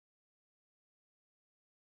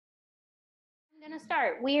I'm going to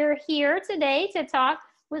start. We're here today to talk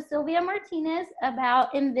with Sylvia Martinez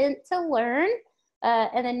about Invent to Learn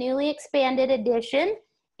and the newly expanded edition.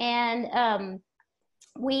 And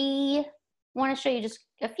we want to show you just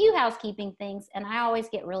a few housekeeping things. And I always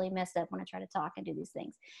get really messed up when I try to talk and do these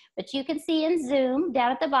things. But you can see in Zoom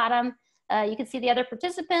down at the bottom, you can see the other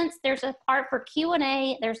participants. There's a part for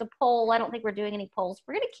Q&A. There's a poll. I don't think we're doing any polls.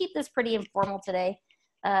 We're going to keep this pretty informal today.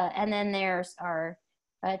 And then there's our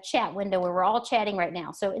chat window where we're all chatting right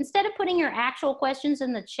now. So instead of putting your actual questions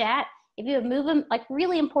in the chat, if you would move them, like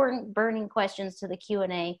really important burning questions, to the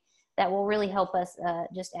Q&A, that will really help us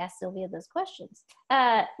just ask Sylvia those questions.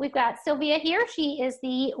 We've got Sylvia here. She is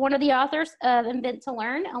one of the authors of Invent to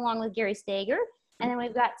Learn, along with Gary Stager. And then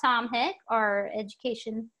we've got Tom Heck, our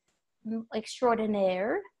education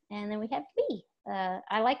extraordinaire. And then we have me.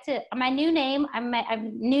 I like to, my new name, I've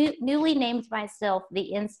newly named myself the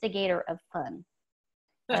Instigator of Fun.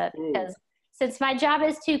 Because since my job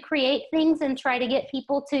is to create things and try to get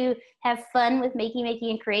people to have fun with making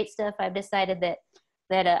and create stuff, I've decided that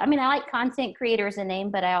I mean, I like content creator as a name,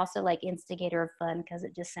 but I also like Instigator of Fun because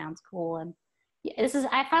it just sounds cool. And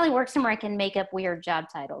I finally work somewhere I can make up weird job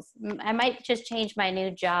titles. I might just change my new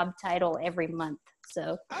job title every month.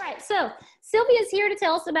 So, all right. So Sylvia's here to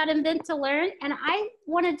tell us about Invent to Learn. And I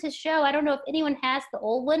wanted to show, I don't know if anyone has the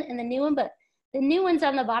old one and the new one, but the new one's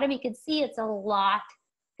on the bottom. You can see it's a lot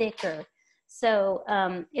thicker. So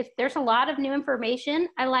if there's a lot of new information,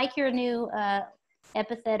 I like your new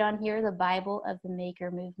epithet on here, the Bible of the Maker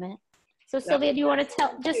Movement. So Sylvia, do you want to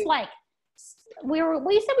tell, just like, we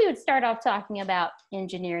said we would start off talking about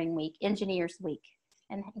Engineers Week,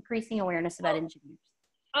 and increasing awareness about engineers.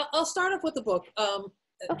 I'll start off with the book. Oh,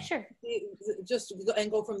 sure. And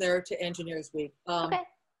go from there to Engineers Week. Okay.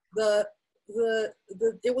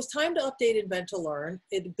 It was time to update Invent to Learn.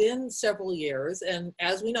 It had been several years, and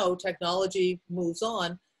as we know, technology moves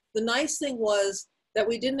on. The nice thing was that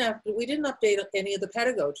we didn't update any of the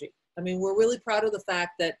pedagogy. I mean, we're really proud of the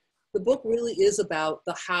fact that the book really is about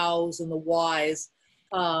the hows and the whys,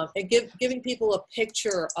 and giving people a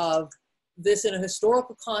picture of this in a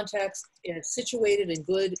historical context, and it's situated in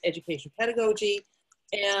good education pedagogy.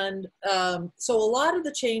 And so a lot of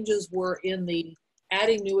the changes were in the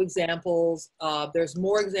adding new examples. There's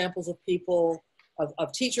more examples of people,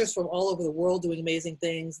 of teachers from all over the world doing amazing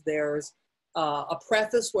things. There's a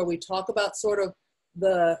preface where we talk about sort of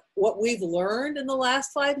what we've learned in the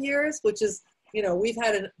last 5 years, which is, you know,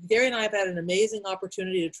 Gary and I have had an amazing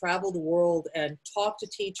opportunity to travel the world and talk to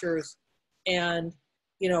teachers. And,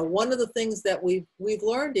 you know, one of the things that we've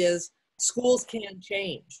learned is schools can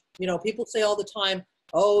change. You know, people say all the time,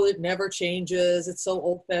 oh, it never changes. It's so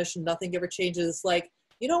old-fashioned. Nothing ever changes. It's like,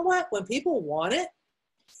 you know what? When people want it,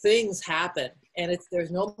 things happen. And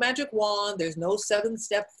there's no magic wand. There's no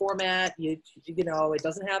 7-step format. You know, it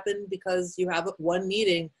doesn't happen because you have one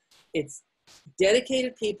meeting. It's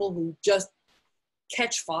dedicated people who just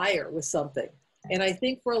catch fire with something. And I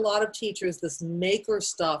think for a lot of teachers, this maker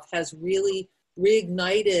stuff has really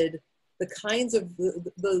reignited the kinds of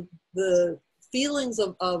the feelings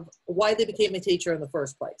of why they became a teacher in the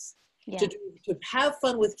first place. Yeah. To have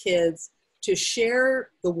fun with kids, to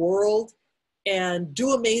share the world and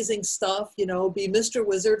do amazing stuff, you know, be Mr.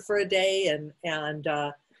 Wizard for a day. And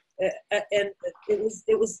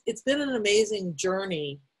it's been an amazing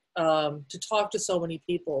journey to talk to so many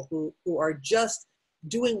people who are just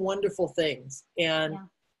doing wonderful things. And,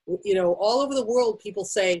 you know, all over the world, people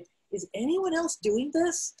say, is anyone else doing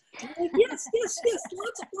this? I'm like, yes.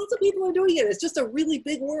 Lots of people are doing it. It's just a really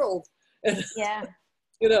big world. Yeah.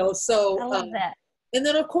 You know, so. I love that. And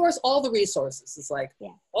then, of course, all the resources. It's like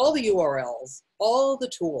all the URLs, all the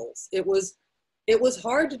tools. It was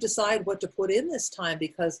hard to decide what to put in this time,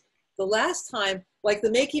 because the last time, like the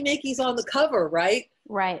Makey's on the cover, right?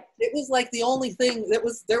 Right. It was like the only thing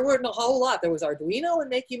there weren't a whole lot. There was Arduino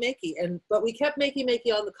and Makey, but we kept Makey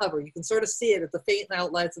on the cover. You can sort of see it at the faint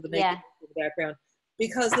outlines of the Makey in the background,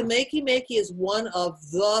 because the Makey is one of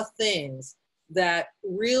the things that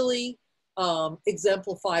really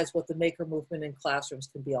exemplifies what the maker movement in classrooms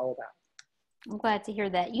can be all about. I'm glad to hear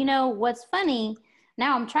that. You know, what's funny,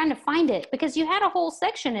 now I'm trying to find it, because you had a whole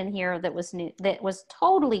section in here that was new, that was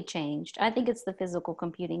totally changed. I think it's the physical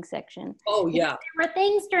computing section. Oh, yeah. There were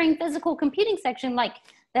things during physical computing section like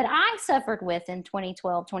that I suffered with in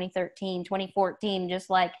 2012, 2013, 2014, just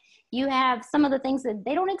like you have some of the things that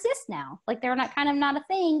they don't exist now. Like they're not a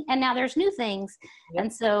thing, and now there's new things. Yep.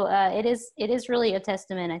 And so it is really a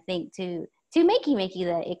testament, I think, to Makey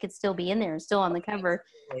that it could still be in there and still on the cover.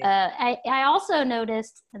 I also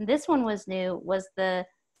noticed, and this one was new, was the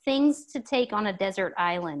things to take on a desert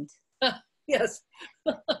island. Yes.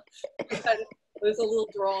 There's a little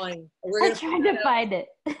drawing. We're I'm gonna trying to find it.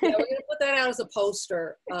 yeah, we're gonna put that out as a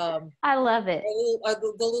poster. I love it.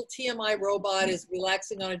 The little TMI robot is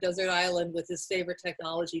relaxing on a desert island with his favorite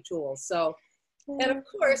technology tools. So, and of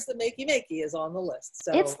course, the Makey Makey is on the list.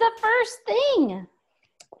 So It's the first thing.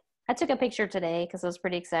 I took a picture today because I was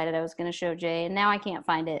pretty excited. I was going to show Jay, and now I can't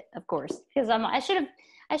find it, of course, because I should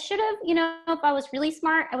have, you know, if I was really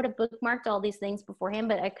smart, I would have bookmarked all these things beforehand,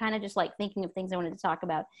 but I kind of just like thinking of things I wanted to talk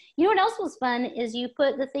about. You know what else was fun is you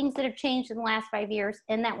put the things that have changed in the last 5 years,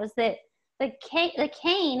 and that was that the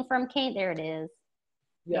Kane from Kane, there it is.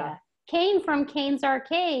 yeah. Kane from Kane's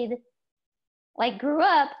Arcade, like grew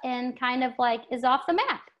up and kind of like is off the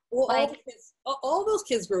map. Well, like, all those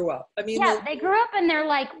kids grew up. I mean, yeah, they grew up and they're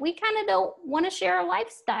like, we kind of don't want to share a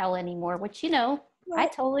lifestyle anymore, which, you know, I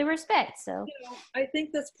totally respect. So, you know, I think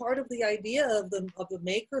that's part of the idea of the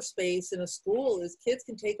makerspace in a school is kids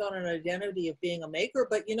can take on an identity of being a maker,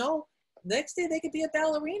 but you know, the next day they could be a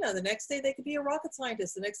ballerina. The next day they could be a rocket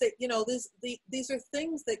scientist. The next day, you know, these are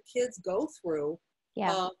things that kids go through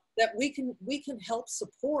that we can help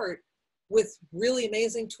support with really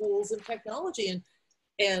amazing tools and technology.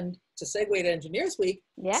 And to segue to Engineers Week,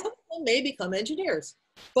 some of them may become engineers,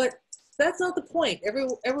 but that's not the point.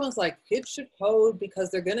 Everyone's like, kids should code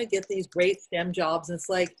because they're going to get these great STEM jobs. And it's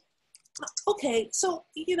like, okay, so,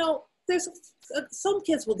 you know, there's some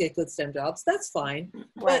kids will get good STEM jobs. That's fine.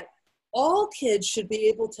 But all kids should be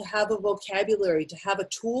able to have a vocabulary, to have a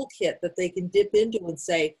toolkit that they can dip into and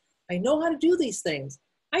say, I know how to do these things.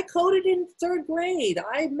 I coded in 3rd grade.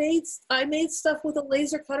 I made stuff with a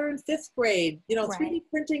laser cutter in 5th grade. You know, 3D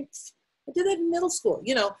printing. I did that in middle school.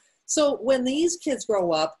 You know, so when these kids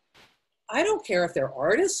grow up, I don't care if they're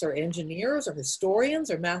artists or engineers or historians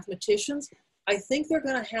or mathematicians. I think they're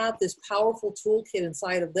going to have this powerful toolkit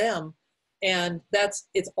inside of them, and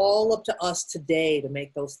it's all up to us today to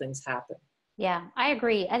make those things happen. Yeah, I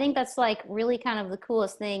agree. I think that's like really kind of the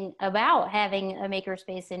coolest thing about having a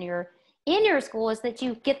makerspace in your school is that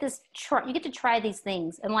you get you get to try these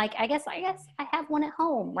things. And like, I guess I have one at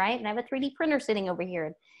home, right? And I have a 3D printer sitting over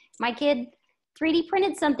here. My kid 3D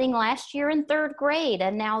printed something last year in 3rd grade.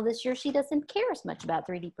 And now this year she doesn't care as much about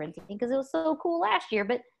 3D printing because it was so cool last year,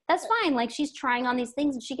 but that's fine. Like she's trying on these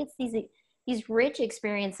things and she gets these rich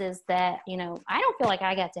experiences that, you know, I don't feel like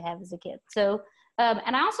I got to have as a kid. So,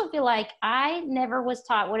 and I also feel like I never was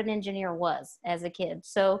taught what an engineer was as a kid.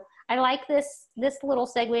 So I like this little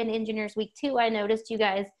segue into Engineers Week too. I noticed you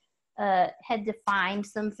guys had defined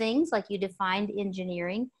some things, like you defined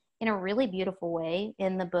engineering in a really beautiful way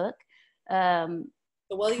in the book. So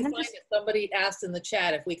while you find it, somebody asked in the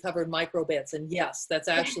chat if we covered microbits, and yes, that's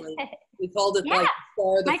actually, we called it like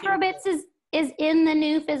microbits is in the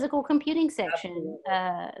new physical computing section.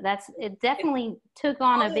 It definitely took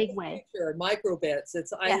on a big way. Microbits,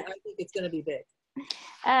 I think it's going to be big.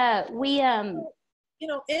 You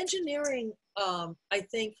know, engineering, I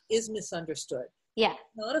think, is misunderstood. Yeah.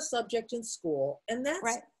 Not a subject in school. And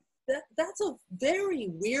that's a very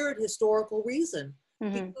weird historical reason.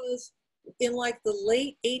 Because in like the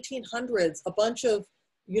late 1800s, a bunch of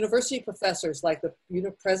university professors, like the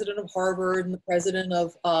president of Harvard and the president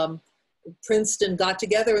of Princeton, got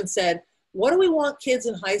together and said, what do we want kids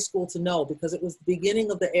in high school to know? Because it was the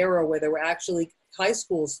beginning of the era where there were actually high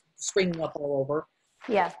schools springing up all over.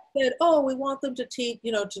 Yeah. Said, oh, we want them to teach,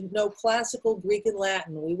 you know, to know classical Greek and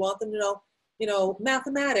Latin. We want them to know, you know,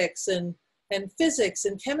 mathematics and physics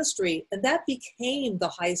and chemistry. And that became the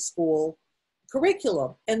high school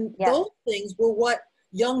curriculum. And those things were what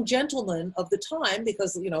young gentlemen of the time,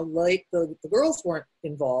 because, you know, like the girls weren't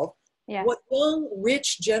involved, what young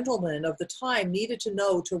rich gentlemen of the time needed to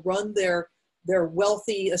know to run their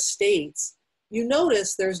wealthy estates. You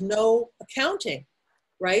notice there's no accounting,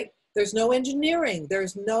 right? There's no engineering.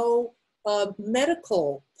 There's no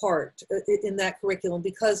medical part in that curriculum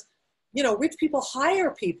because, you know, rich people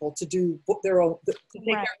hire people to do their own, to take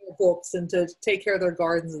care of their books and to take care of their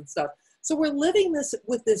gardens and stuff. So we're living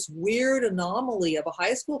with this weird anomaly of a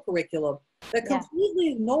high school curriculum that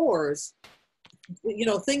completely ignores, you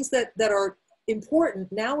know, things that are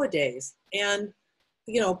important nowadays. And,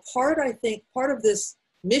 you know, part of this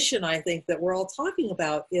mission, I think, that we're all talking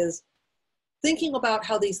about is thinking about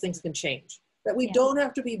how these things can change, that we don't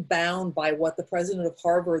have to be bound by what the president of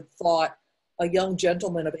Harvard thought a young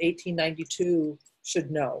gentleman of 1892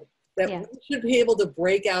 should know, that we should be able to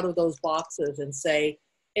break out of those boxes and say,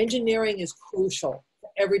 engineering is crucial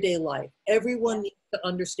for everyday life. Everyone needs to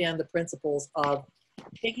understand the principles of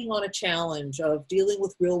taking on a challenge, of dealing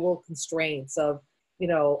with real world constraints, of, you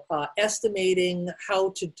know, estimating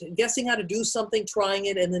guessing how to do something, trying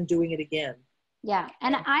it, and then doing it again. Yeah.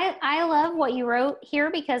 And I love what you wrote here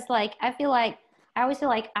because, like, I feel like I always feel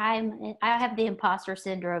like I have the imposter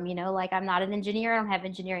syndrome, you know, like I'm not an engineer, I don't have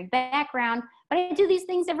engineering background, but I do these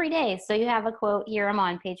things every day. So you have a quote here, I'm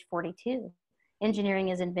on page 42. Engineering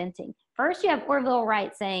is inventing. First, you have Orville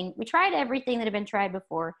Wright saying, we tried everything that had been tried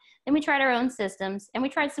before. Then we tried our own systems, and we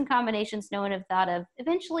tried some combinations no one had thought of.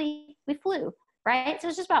 Eventually, we flew, right? So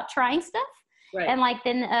it's just about trying stuff. Right. And like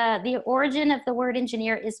then the origin of the word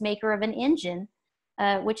engineer is maker of an engine,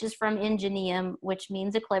 which is from ingenium, which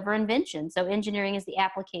means a clever invention. So engineering is the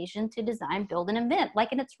application to design, build, and invent.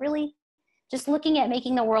 Like, and it's really just looking at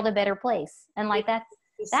making the world a better place. And like that's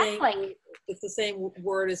like, it's the same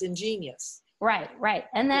word as ingenious. Right, right.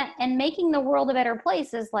 And making the world a better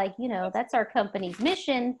place is like, you know, that's our company's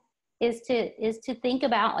mission, is to think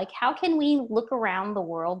about like, how can we look around the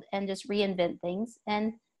world and just reinvent things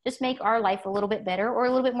and just make our life a little bit better or a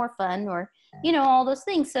little bit more fun, or, you know, all those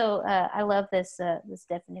things. So I love this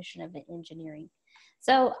definition of engineering.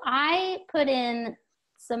 So I put in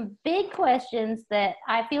some big questions that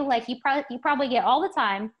I feel like you probably get all the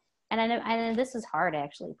time. And I know this is hard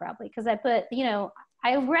actually, probably, because I put, you know,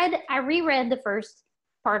 I reread the first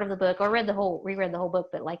part of the book, or reread the whole book,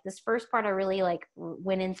 but like this first part, I really like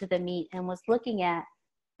went into the meat and was looking at,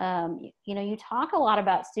 you know, you talk a lot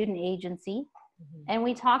about student agency, and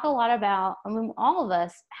we talk a lot about, I mean, all of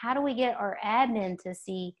us, how do we get our admin to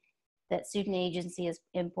see that student agency is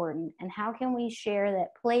important, and how can we share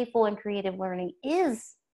that playful and creative learning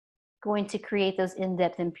is going to create those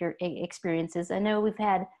in-depth experiences. I know we've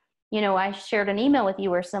had, you know, I shared an email with you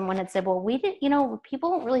where someone had said, well, we did, you know, people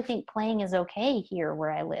don't really think playing is okay here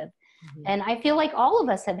where I live. And I feel like all of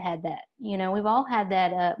us have had that, you know, we've all had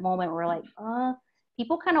that moment where like,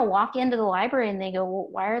 people kind of walk into the library and they go, well,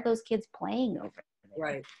 why are those kids playing over there?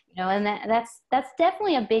 Right. You know, and that's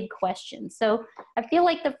definitely a big question. So I feel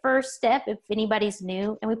like the first step, if anybody's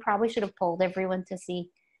new, and we probably should have polled everyone to see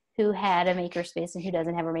who had a makerspace and who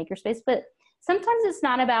doesn't have a makerspace, but sometimes it's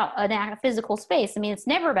not about a physical space. I mean, it's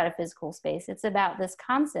never about a physical space. It's about this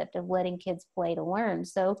concept of letting kids play to learn.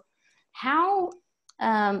 So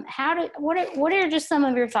what are just some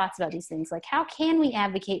of your thoughts about these things? Like, how can we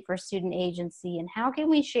advocate for student agency, and how can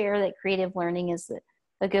we share that creative learning is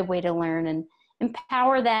a good way to learn, and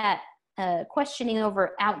empower that questioning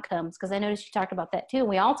over outcomes? Because I noticed you talked about that too. And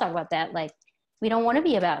we all talk about that. Like, we don't want to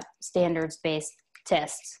be about standards-based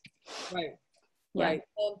tests. Right. Yeah. Right.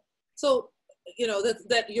 So, you know,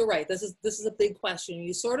 that you're right. This is a big question.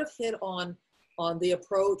 You sort of hit on the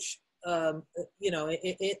approach, you know,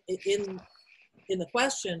 in the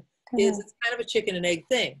question, is it's kind of a chicken and egg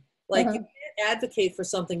thing. Like, you can't advocate for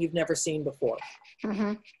something you've never seen before.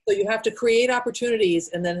 So you have to create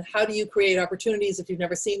opportunities, and then how do you create opportunities if you've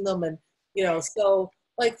never seen them? And, you know, so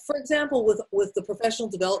like, for example, with the professional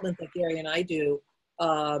development that Gary and I do,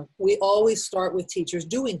 we always start with teachers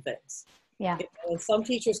doing things. Yeah. You know, and some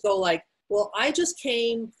teachers go like, well, I just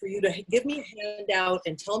came for you to give me a handout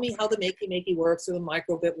and tell me how the makey works or the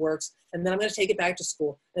microbit works, and then I'm going to take it back to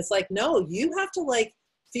school. And it's like, no, you have to like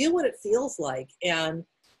feel what it feels like. And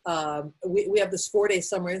we have this 4-day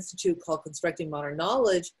summer institute called Constructing Modern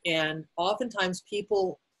Knowledge, and oftentimes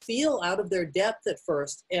people feel out of their depth at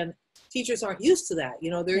first, and teachers aren't used to that. You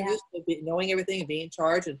know, they're used to knowing everything and being in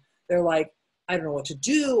charge, and they're like, I don't know what to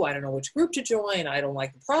do. I don't know which group to join. I don't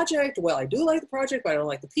like the project. Well, I do like the project, but I don't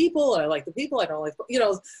like the people. And I like the people. I don't like, you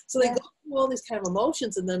know, so they go through all these kind of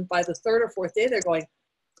emotions. And then by the 3rd or 4th day, they're going,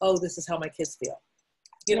 oh, this is how my kids feel.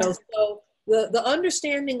 You know, so the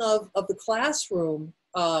understanding of the classroom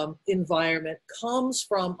environment comes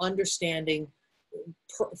from understanding,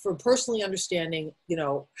 from personally understanding, you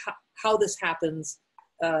know, how this happens,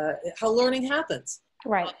 how learning happens.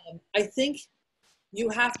 Right. I think you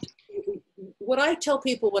have to, what I tell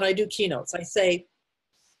people when I do keynotes, I say,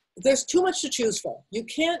 there's too much to choose from. You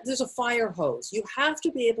can't, there's a fire hose. You have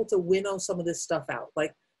to be able to winnow some of this stuff out.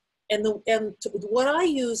 Like, what I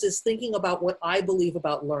use is thinking about what I believe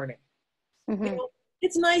about learning. You know,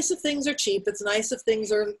 it's nice if things are cheap. It's nice if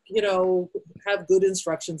things are, you know, have good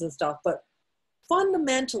instructions and stuff. But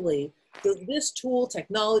fundamentally, this tool,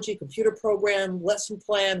 technology, computer program, lesson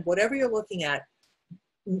plan, whatever you're looking at,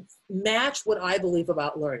 match what I believe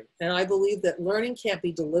about learning. And I believe that learning can't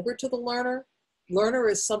be delivered to the learner. Learner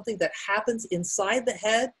is something that happens inside the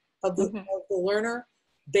head of the learner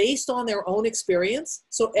based on their own experience.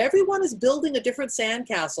 So everyone is building a different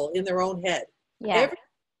sandcastle in their own head. Yeah.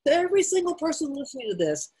 Every single person listening to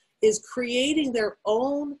this is creating their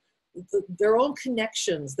own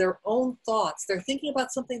connections, their own thoughts. They're thinking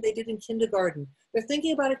about something they did in kindergarten. They're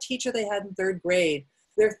thinking about a teacher they had in 3rd grade.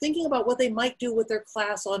 They're thinking about what they might do with their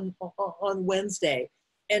class on Wednesday.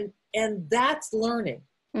 And that's learning.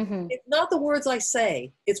 Mm-hmm. It's not the words I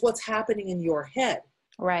say, it's what's happening in your head.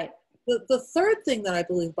 Right. The third thing that I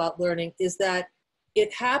believe about learning is that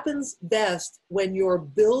it happens best when you're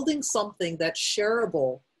building something that's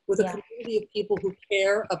shareable with a community of people who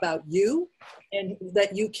care about you and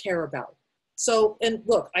that you care about. So, and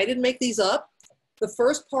look, I didn't make these up. The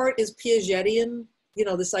first part is Piagetian,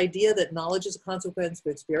 this idea that knowledge is a consequence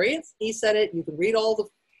of experience. He said it. You can read all the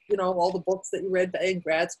books that you read in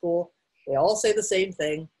grad school. They all say the same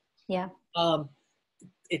thing. Yeah.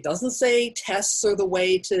 It doesn't say tests are the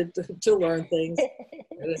way to learn things.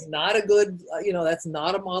 It is not a good, that's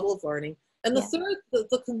not a model of learning. And the third,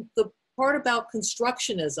 the part about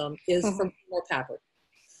constructionism is from Seymour Papert.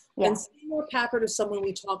 Yeah. And Seymour Papert is someone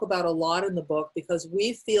we talk about a lot in the book because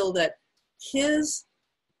we feel that his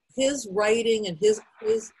writing and his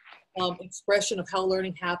expression of how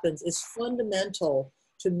learning happens is fundamental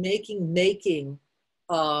to making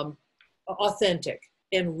authentic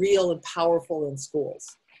and real and powerful in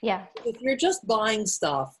schools. Yeah. If you're just buying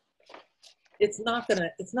stuff, it's not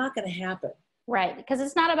gonna happen. Right, because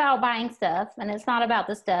it's not about buying stuff, and it's not about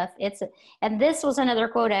the stuff. And this was another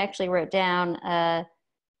quote I actually wrote down.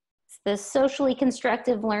 The socially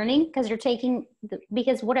constructive learning, because you're taking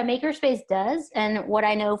because what a makerspace does, and what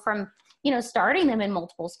I know from starting them in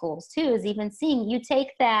multiple schools too, is even seeing you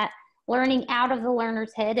take that learning out of the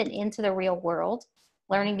learner's head and into the real world.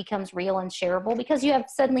 Learning becomes real and shareable because you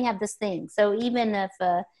suddenly have this thing. So even if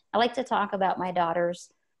I like to talk about my daughter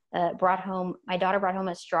brought home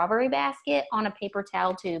a strawberry basket on a paper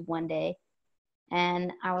towel tube one day.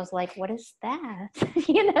 And I was like, what is that? And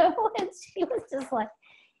she was just like,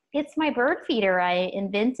 it's my bird feeder I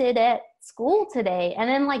invented at school today. And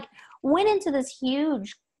then went into this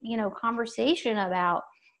huge, conversation about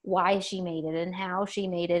why she made it and how she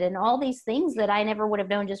made it and all these things that I never would have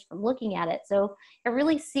known just from looking at it. So I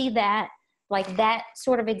really see that, that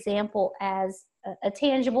sort of example as a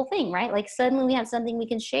tangible thing, right? Suddenly we have something we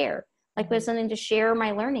can share. We have something to share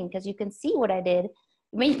my learning because you can see what I did.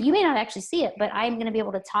 You may not actually see it, but I'm going to be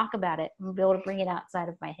able to talk about it and be able to bring it outside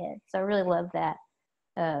of my head. So I really love that.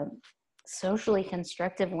 Socially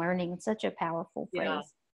constructive learning. It's such a powerful phrase. Yeah.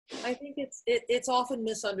 I think it's often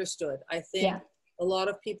misunderstood. I think a lot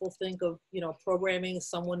of people think of, programming as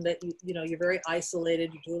someone that you're very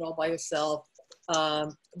isolated, you do it all by yourself.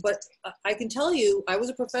 But I can tell you, I was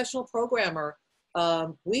a professional programmer.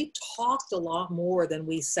 We talked a lot more than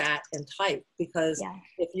we sat and typed because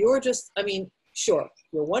if you're just, sure,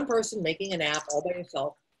 you're one person making an app all by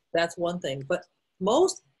yourself. That's one thing. But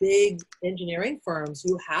most big engineering firms,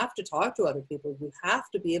 you have to talk to other people. You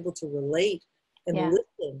have to be able to relate and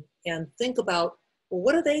listen and think about, well,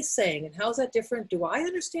 what are they saying? And how's that different? Do I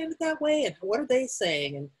understand it that way? And what are they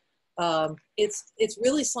saying? And it's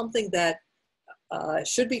really something that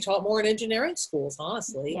should be taught more in engineering schools,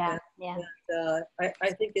 honestly. Yeah, and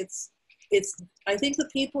I think I think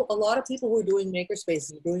a lot of people who are doing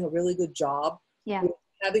makerspaces are doing a really good job. Yeah.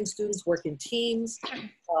 Having students work in teams,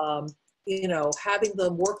 having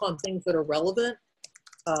them work on things that are relevant,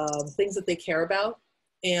 things that they care about,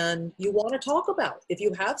 and you want to talk about. If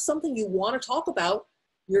you have something you want to talk about,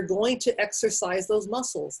 you're going to exercise those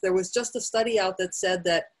muscles. There was just a study out that said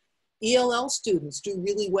that ELL students do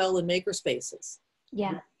really well in makerspaces.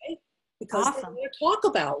 Yeah. Right? Because they want to talk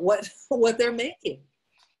about what they're making.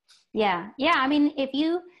 Yeah. Yeah.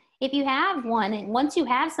 If you have one, and once you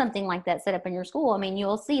have something like that set up in your school,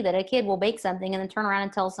 you'll see that a kid will bake something and then turn around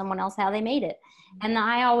and tell someone else how they made it. And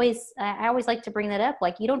I always like to bring that up.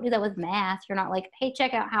 You don't do that with math. You're not like, hey,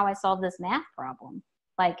 check out how I solved this math problem.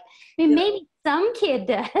 Maybe some kid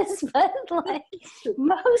does, but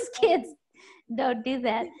most kids don't do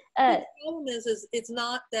that. The problem is it's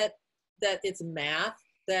not that it's math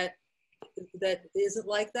that isn't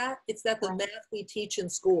like that. It's that the math we teach in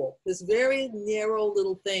school, this very narrow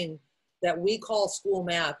little thing that we call school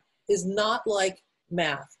math, is not like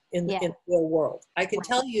math in the real world. I can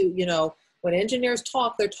tell you, when engineers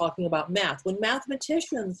talk, they're talking about math. When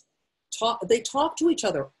mathematicians talk, they talk to each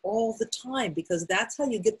other all the time because that's how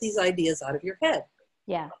you get these ideas out of your head.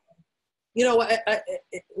 Yeah. I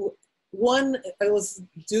was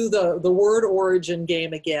do the word origin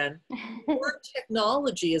game again. The word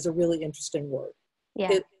technology is a really interesting word.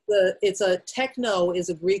 Yeah. It's a techno is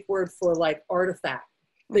a Greek word for artifact,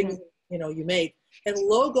 things you make, and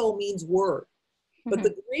logo means word. But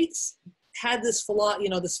the Greeks had this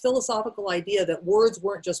this philosophical idea that words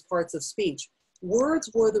weren't just parts of speech. Words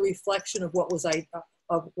were the reflection of what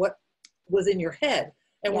was in your head,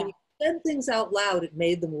 and when you said things out loud, it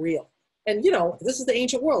made them real. And this is the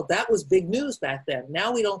ancient world. That was big news back then.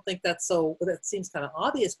 Now we don't think that seems kind of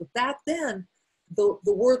obvious, but back then the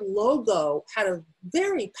word logo had a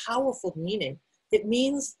very powerful meaning. It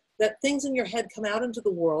means that things in your head come out into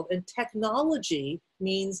the world, and technology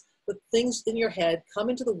means that things in your head come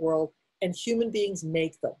into the world and human beings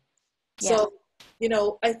make them. Yeah. So, you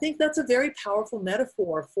know, I think that's a very powerful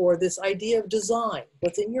metaphor for this idea of design.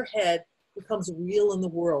 What's in your head becomes real in the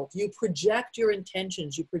world. You project your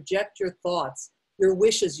intentions, you project your thoughts, your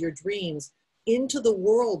wishes, your dreams into the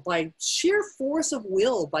world by sheer force of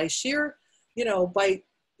will, by sheer, you know, by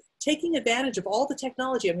taking advantage of all the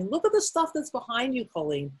technology. I mean, look at the stuff that's behind you,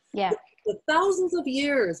 Colleen. Yeah. The thousands of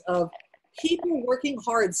years of people working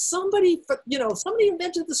hard. Somebody, you know, somebody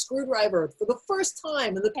invented the screwdriver for the first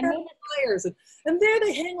time, and the pair of pliers, and there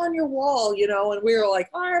they hang on your wall, you know, and we were like,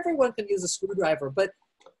 oh, everyone can use a screwdriver. But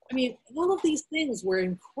I mean, all of these things were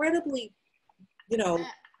incredibly, you know,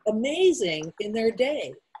 amazing in their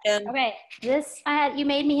day. And okay, you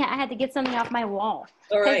made me, I had to get something off my wall.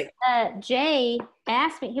 all right. Jay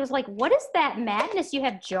asked me, he was like, what is that madness? You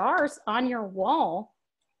have jars on your wall.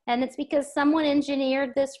 And it's because someone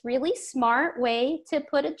engineered this really smart way to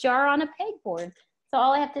put a jar on a pegboard. So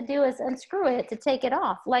all I have to do is unscrew it to take it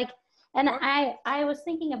off. Like, and I was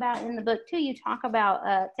thinking about in the book too, you talk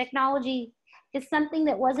about technology is something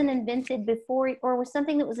that wasn't invented before, or was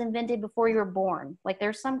something that was invented before you were born. Like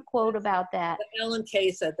there's some quote about that. Alan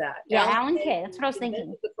Kay said that. Yeah, Alan Kay, that's what I was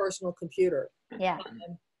thinking. The personal computer. Yeah.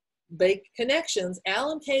 Make connections.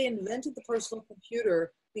 Alan Kay invented the personal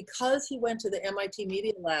computer because he went to the MIT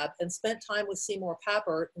Media Lab and spent time with Seymour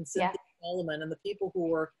Papert and Cynthia Solomon and the people who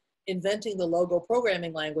were inventing the logo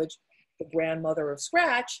programming language, the grandmother of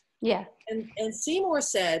Scratch. Yeah. And Seymour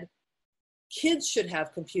said, kids should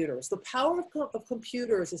have computers. The power of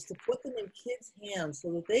computers is to put them in kids' hands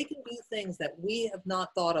so that they can do things that we have not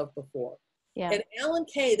thought of before. Yeah. And Alan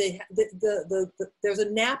Kay, there's a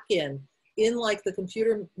napkin in like the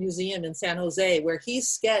computer museum in San Jose where he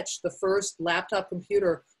sketched the first laptop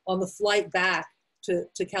computer on the flight back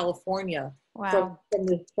to California. Wow.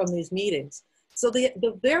 from these meetings. So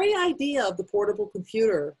the very idea of the portable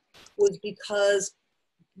computer was because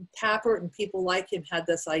Papert and people like him had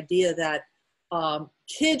this idea that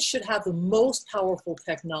kids should have the most powerful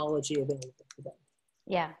technology available to them.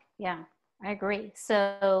 Yeah, I agree.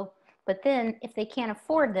 So, but then if they can't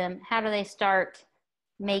afford them, how do they start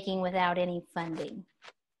making without any funding?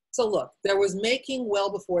 So look, there was making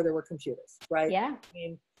well before there were computers, right? Yeah. I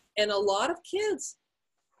mean, and a lot of kids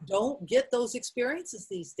don't get those experiences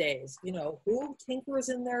these days. You know, who tinkers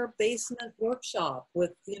in their basement workshop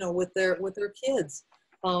with, you know, with their kids?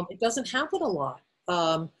 It doesn't happen a lot.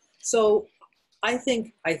 So I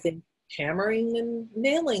think hammering and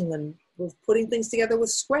nailing and putting things together with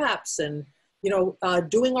scraps and, you know,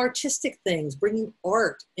 doing artistic things, bringing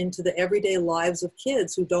art into the everyday lives of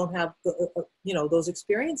kids who don't have, you know, those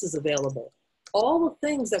experiences available. All the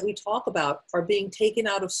things that we talk about are being taken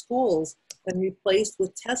out of schools and replaced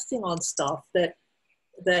with testing on stuff that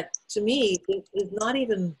to me is not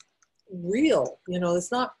even real. You know,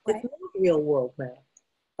 it's not real world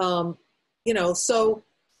math. You know, so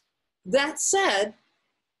that said,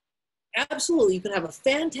 absolutely, you can have a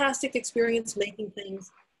fantastic experience making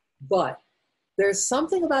things, but there's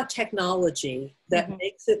something about technology that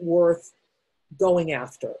makes it worth going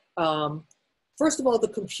after. First of all, the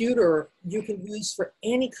computer you can use for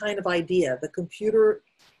any kind of idea. The computer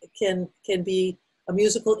can be a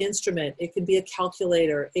musical instrument. It can be a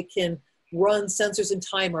calculator. It can run sensors and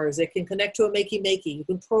timers. It can connect to a makey-makey. You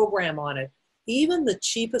can program on it. Even the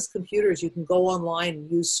cheapest computers, you can go online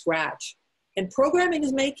and use Scratch. And programming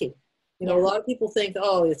is making. You know, a lot of people think,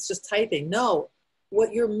 oh, it's just typing. No,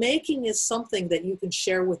 what you're making is something that you can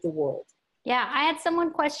share with the world. Yeah, I had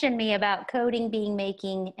someone question me about coding being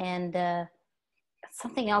making and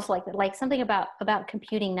something else like that, like something about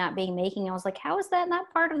computing not being making. I was like, how is that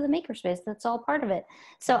not part of the makerspace? That's all part of it.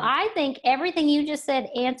 So I think everything you just said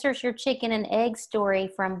answers your chicken and egg story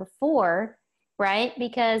from before, right?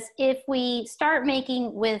 Because if we start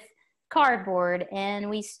making with cardboard and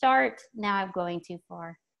we start, now I'm going too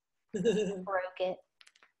far, broke it.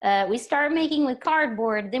 We start making with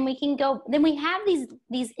cardboard, then we can go, then we have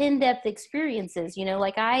these in-depth experiences, you know,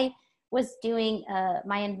 like I was doing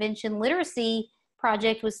my invention literacy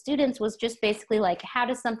project with students was just basically like, how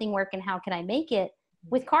does something work and how can I make it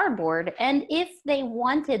with cardboard? And if they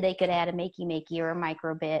wanted, they could add a makey-makey or a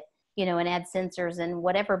microbit, you know, and add sensors and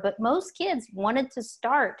whatever. But most kids wanted to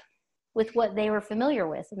start with what they were familiar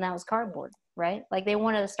with, and that was cardboard, right? Like they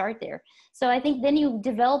wanted to start there. So I think then you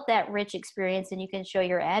develop that rich experience and you can show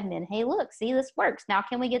your admin, hey, look, see, this works. Now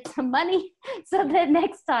can we get some money so that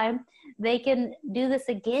next time they can do this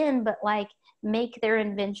again, but like make their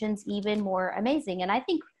inventions even more amazing. And I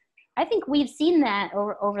think I think we've seen that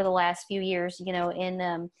over the last few years, you know,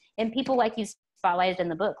 in people like you spotlighted in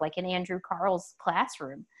the book, like in Andrew Carl's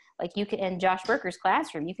classroom, like you can, in Josh Berker's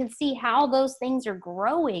classroom, you can see how those things are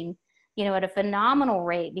growing, you know, at a phenomenal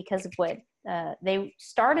rate because of what they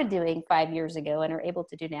started doing 5 years ago and are able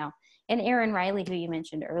to do now. And Aaron Riley, who you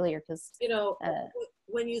mentioned earlier, because You know,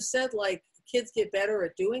 when you said like kids get better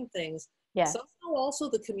at doing things, yeah, somehow also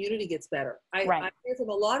the community gets better. right. I hear from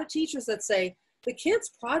a lot of teachers that say the kids'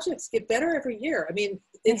 projects get better every year. I mean,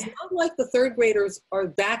 it's not like the third graders are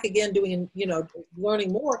back again doing, you know,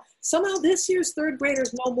 learning more. Somehow this year's third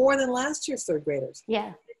graders know more than last year's third graders.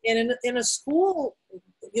 Yeah. And in a school,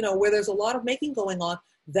 you know, where there's a lot of making going on,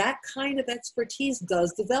 that kind of expertise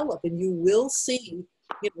does develop, and you will see,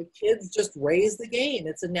 you know, kids just raise the game.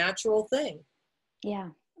 It's a natural thing. Yeah.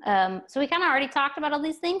 So we kind of already talked about all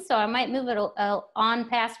these things, so I might move it on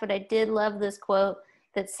past, but I did love this quote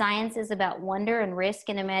that science is about wonder and risk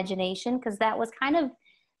and imagination, because that was kind of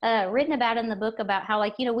written about in the book about how,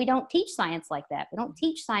 like, you know, we don't teach science like that. We don't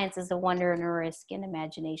teach science as a wonder and a risk and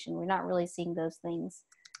imagination. We're not really seeing those things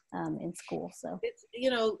in school. So it's, you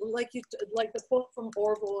know, like the quote from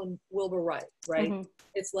Orville and Wilbur Wright, right? Mm-hmm.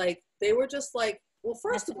 It's like they were just like, well,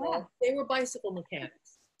 first of all, they were bicycle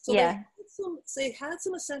mechanics, so they had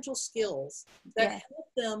some essential skills that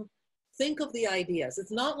helped them think of the ideas.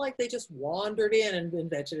 It's not like they just wandered in and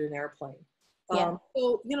invented an airplane. So,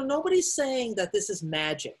 you know, nobody's saying that this is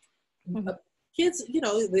magic. Mm-hmm. Kids, you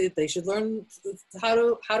know, they should learn how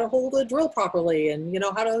to hold a drill properly, and, you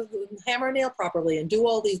know, how to hammer a nail properly, and do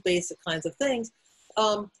all these basic kinds of things.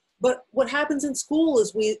 But what happens in school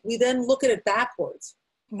is we then look at it backwards.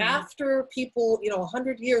 Mm-hmm. After people, you know,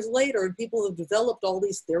 100 years later, people have developed all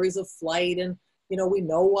these theories of flight, and, you know, we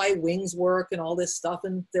know why wings work and all this stuff,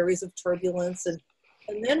 and theories of turbulence. And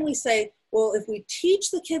then we say, well, if we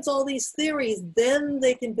teach the kids all these theories, then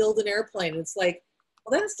they can build an airplane. It's like,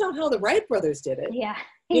 well, that's not how the Wright brothers did it. Yeah.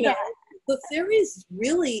 You know, the theories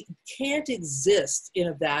really can't exist in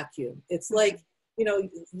a vacuum. It's like, you know,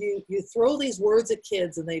 you throw these words at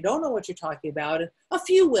kids and they don't know what you're talking about. And a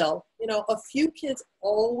few will, you know, a few kids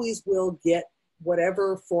always will get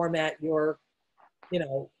whatever format you're, you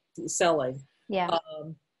know, selling. Yeah.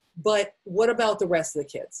 But what about the rest of the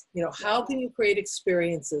kids? You know, how can you create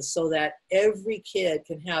experiences so that every kid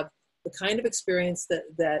can have the kind of experience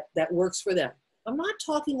that works for them? I'm not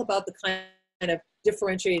talking about the kind of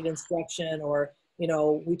differentiated instruction, or, you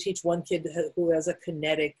know, we teach one kid who has a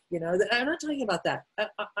kinetic, you know, I'm not talking about that.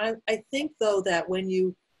 I think, though, that when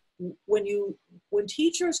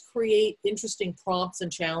teachers create interesting prompts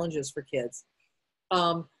and challenges for kids,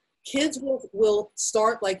 kids will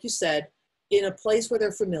start, like you said, in a place where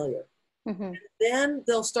they're familiar. Mm-hmm. Then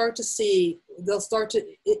they'll start to,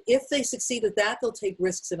 if they succeed at that, they'll take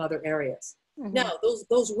risks in other areas. Mm-hmm. Now,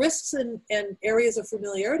 those risks and areas of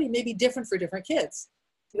familiarity may be different for different kids.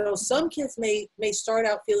 You know, some kids may start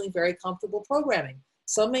out feeling very comfortable programming.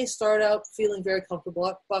 Some may start out feeling very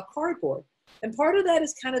comfortable about cardboard. And part of that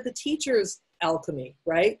is kind of the teacher's alchemy,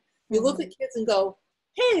 right? You mm-hmm. look at kids and go,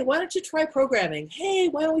 hey, why don't you try programming? Hey,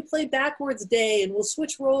 why don't we play backwards day and we'll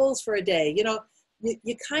switch roles for a day? You know,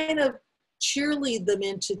 you kind of cheerlead them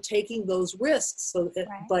into taking those risks, so that,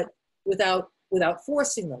 right. But without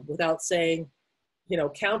forcing them, without saying, you know,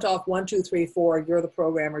 count off 1, 2, 3, 4, you're the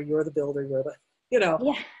programmer, you're the builder, you're the, you know.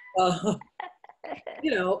 Yeah.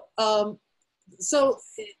 You know, so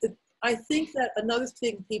I think that another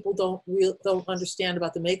thing people don't understand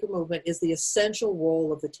about the maker movement is the essential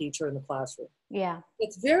role of the teacher in the classroom. Yeah.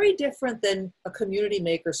 It's very different than a community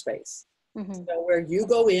makerspace, mm-hmm. you know, where you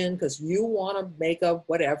go in because you want to make a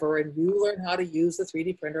whatever and you learn how to use the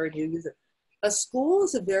 3D printer and you use it. A school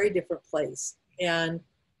is a very different place. And,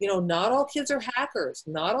 you know, not all kids are hackers.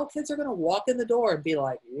 Not all kids are going to walk in the door and be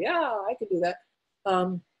like, yeah, I can do that.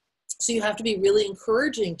 So you have to be really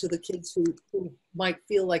encouraging to the kids who might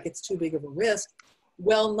feel like it's too big of a risk,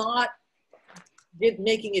 while not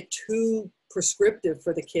making it too prescriptive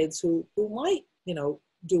for the kids who might, you know,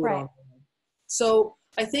 do it on their own. So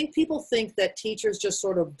I think people think that teachers just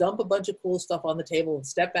sort of dump a bunch of cool stuff on the table and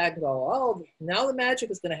step back and go, oh, now the magic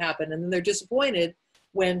is going to happen. And then they're disappointed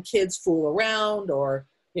when kids fool around or,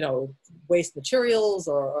 you know, waste materials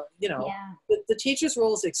or, you know, the teacher's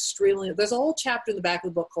role is extremely, there's a whole chapter in the back of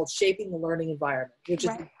the book called Shaping the Learning Environment, which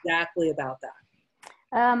is exactly about that.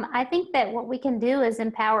 I think that what we can do is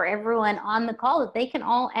empower everyone on the call that they can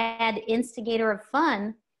all add instigator of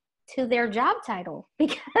fun to their job title,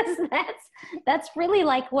 because that's really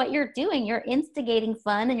like what you're doing. You're instigating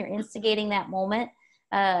fun and you're instigating that moment.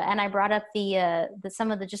 And I brought up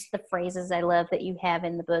some of the phrases I love that you have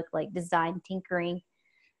in the book, like design tinkering.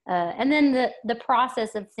 And then the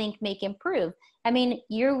process of think, make, improve. I mean,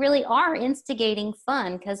 you really are instigating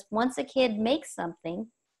fun, because once a kid makes something,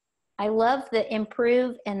 I love the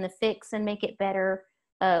improve and the fix and make it better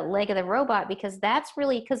leg of the robot, because that's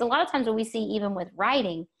really, because a lot of times what we see even with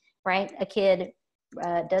writing, right? A kid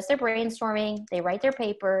does their brainstorming, they write their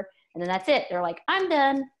paper, and then that's it. They're like, I'm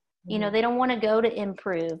done. You know, they don't want to go to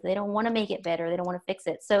improve. They don't want to make it better. They don't want to fix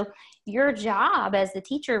it. So your job as the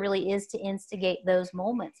teacher really is to instigate those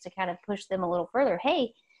moments, to kind of push them a little further.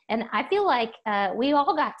 Hey, and I feel like we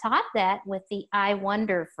all got taught that with the I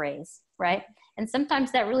wonder phrase, right? And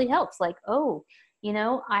sometimes that really helps. Like, oh, you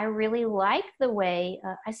know, I really like the way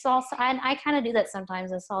I kind of do that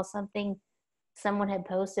sometimes. I saw something someone had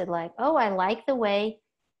posted like, oh, I like the way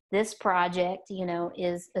this project, you know,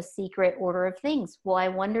 is a secret order of things. Well, I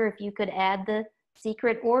wonder if you could add the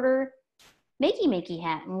secret order makey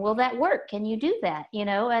hat, and will that work? Can you do that? You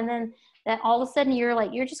know, and then that all of a sudden you're like,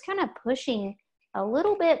 you're just kind of pushing a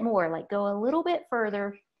little bit more, like go a little bit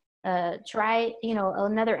further, try, you know,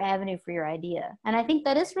 another avenue for your idea. And I think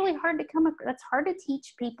that is really hard to come across. That's hard to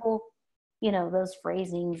teach people, you know, those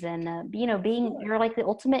phrasings, and, you know, you're like the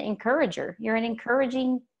ultimate encourager. You're an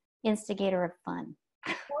encouraging instigator of fun.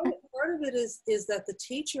 Part of it is that the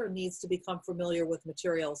teacher needs to become familiar with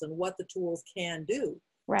materials and what the tools can do.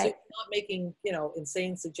 Right. So you're not making, you know,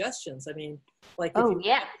 insane suggestions. I mean, like if you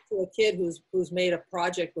yeah. talk to a kid who's made a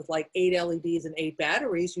project with like 8 LEDs and 8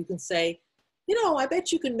 batteries, you can say, you know, I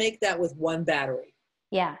bet you can make that with 1 battery.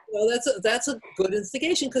 Yeah. You know, that's a good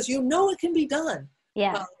instigation, because you know it can be done.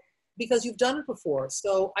 Yeah. Because you've done it before.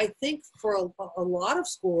 So I think for a lot of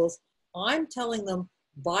schools, I'm telling them,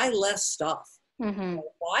 buy less stuff.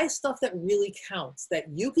 Buy stuff that really counts, that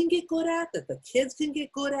you can get good at, that the kids can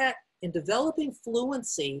get good at. And developing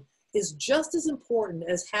fluency is just as important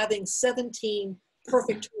as having 17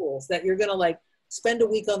 perfect tools that you're going to like spend a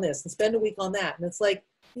week on this and spend a week on that. And it's like,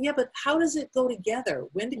 yeah, but how does it go together?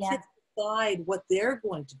 When do kids decide what they're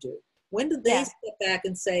going to do? When do they step back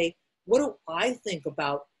and say, what do I think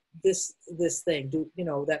about this thing, you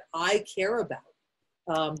know, that I care about?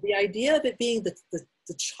 The idea of it being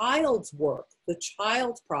the child's work, the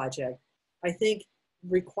child's project, I think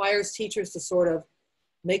requires teachers to sort of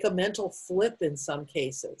make a mental flip in some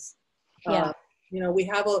cases. You know, we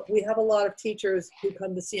have a lot of teachers who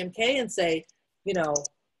come to CMK and say, you know,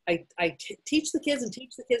 I teach the kids and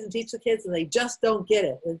teach the kids and teach the kids, and they just don't get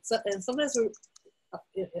it. And sometimes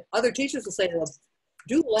other teachers will say to them,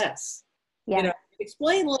 do less. You know,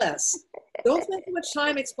 explain less. Don't spend too much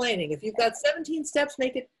time explaining. If you've got 17 steps,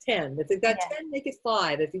 make it 10. If you've got 10, make it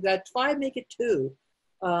 5. If you've got 5, make it 2.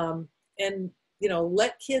 And, you know,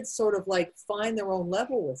 let kids sort of like find their own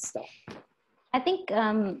level with stuff. I think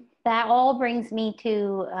that all brings me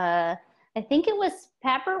to, I think it was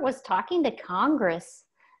Pepper was talking to Congress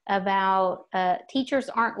about teachers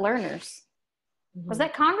aren't learners. Was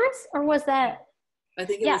that Congress, or was that? I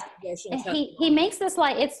think it was congressional. He makes this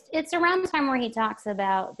like, it's around the time where he talks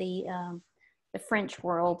about the French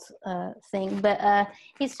world thing, but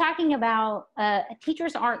he's talking about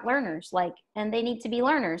teachers aren't learners, like, and they need to be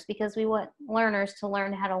learners, because we want learners to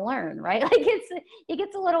learn how to learn, right? Like it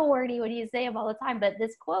gets a little wordy when you say them all the time, but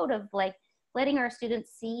this quote of like letting our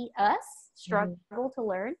students see us struggle to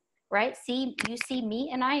learn, right? You see me,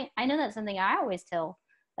 and I know that's something I always tell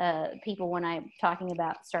people when I'm talking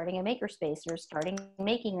about starting a makerspace or starting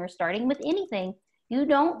making or starting with anything. You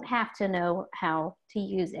don't have to know how to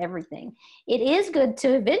use everything. It is good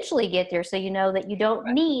to eventually get there, so you know that you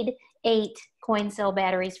don't need 8 coin cell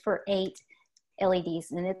batteries for 8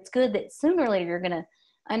 LEDs. And it's good that sooner or later you're going to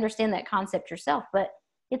understand that concept yourself. But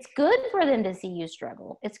it's good for them to see you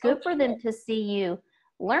struggle. It's good for them to see you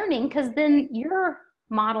learning, because then you're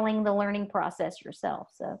modeling the learning process yourself.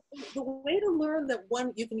 So the way to learn that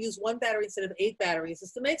you can use 1 battery instead of 8 batteries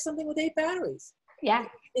is to make something with 8 batteries. Yeah.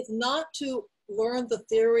 It's not to learn the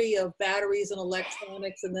theory of batteries and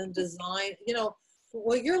electronics and then design, you know,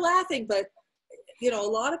 well, you're laughing, but you know, a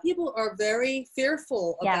lot of people are very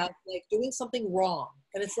fearful about like doing something wrong.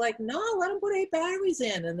 And it's like, no, let them put 8 batteries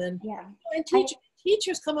in. And then, and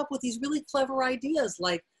teachers come up with these really clever ideas,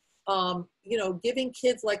 like, you know, giving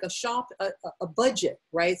kids like a budget,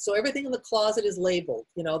 right? So everything in the closet is labeled,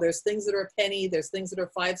 you know, there's things that are a penny, there's things that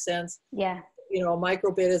are 5 cents. Yeah. You know, a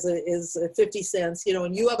microbit is 50 cents, you know,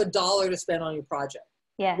 and you have $1 to spend on your project.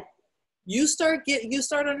 Yeah. You start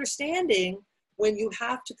understanding when you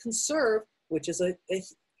have to conserve, which is a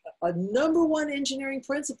number one engineering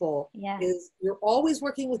principle, is you're always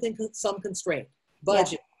working within some constraint,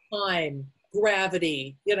 budget, time,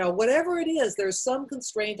 gravity, you know, whatever it is, there's some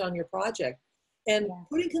constraint on your project. And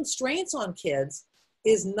putting constraints on kids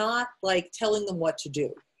is not like telling them what to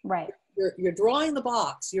do. Right. You're drawing the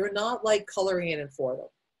box. You're not like coloring it in for them.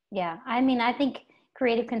 Yeah. I mean, I think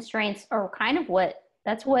creative constraints are kind of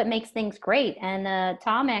that's what makes things great. And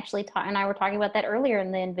Tom actually and I were talking about that earlier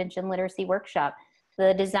in the Invention Literacy Workshop.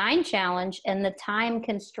 The design challenge and the time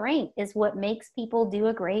constraint is what makes people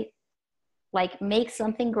do make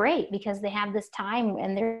something great, because they have this time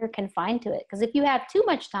and they're confined to it. Because if you have too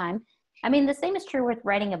much time, I mean, the same is true with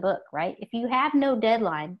writing a book, right? If you have no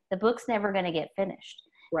deadline, the book's never going to get finished.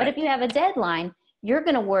 Right. But if you have a deadline, you're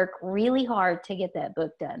going to work really hard to get that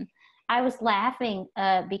book done. I was laughing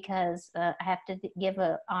because I have to give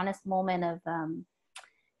an honest moment of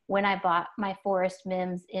when I bought my Forrest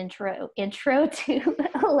Mims intro to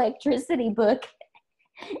electricity book,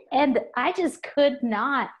 and I just could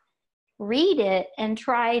not read it and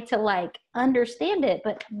try to like understand it.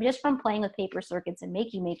 But just from playing with paper circuits and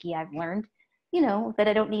makey, I've learned, that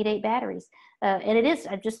I don't need 8 batteries. And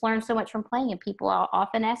I've just learned so much from playing, and people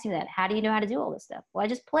often ask me that, how do you know how to do all this stuff? Well, I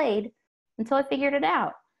just played until I figured it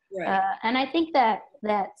out. Right. And I think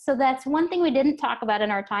so that's one thing we didn't talk about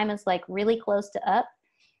in our time is like really close to up,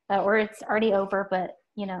 or it's already over, but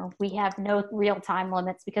we have no real time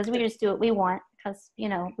limits because we just do what we want because, we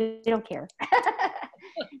don't care.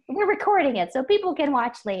 We're recording it so people can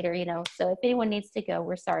watch later, so if anyone needs to go,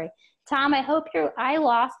 we're sorry. Tom, I hope I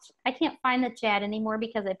can't find the chat anymore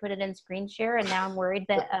because I put it in screen share, and now I'm worried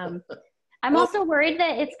that, I'm also worried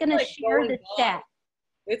that it's going to share the chat.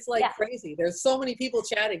 It's like crazy. There's so many people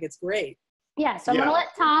chatting. It's great. Yeah. So I'm going to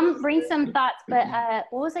let Tom bring some thoughts, but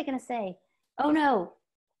what was I going to say? Oh no,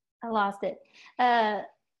 I lost it.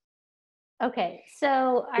 Okay.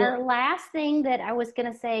 So our last thing that I was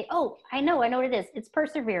going to say, I know what it is. It's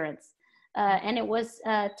perseverance. And it was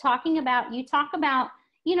talking about,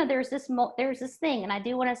 there's this thing, and I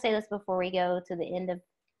do want to say this before we go to the end of,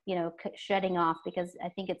 shutting off, because I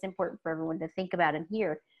think it's important for everyone to think about and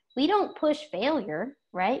hear. We don't push failure,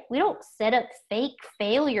 right? We don't set up fake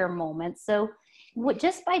failure moments. So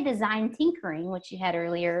just by design tinkering, which you had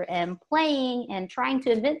earlier, and playing and trying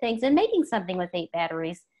to invent things and making something with 8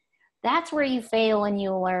 batteries, that's where you fail and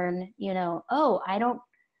you learn, I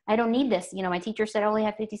don't need this. My teacher said I only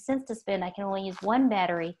have 50 cents to spend. I can only use 1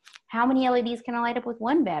 battery. How many LEDs can I light up with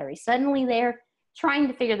 1 battery? Suddenly they're trying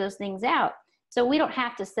to figure those things out. So we don't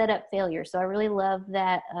have to set up failure. So I really love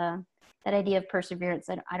that, that idea of perseverance.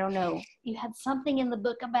 I don't know. You had something in the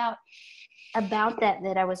book about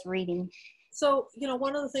that I was reading. So,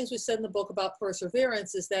 one of the things we said in the book about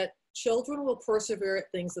perseverance is that children will persevere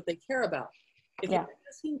at things that they care about. If you're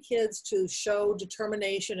asking kids to show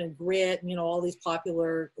determination and grit, and, all these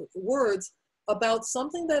popular words about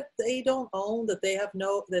something that they don't own, that they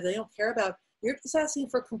don't care about, you're just asking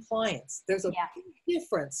for compliance. There's a big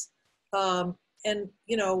difference. And,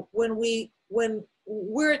 when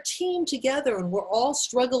we're a team together and we're all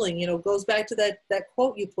struggling, goes back to that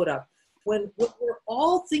quote you put up. When we're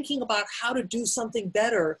all thinking about how to do something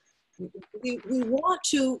better, we want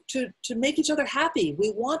to make each other happy.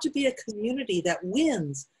 We want to be a community that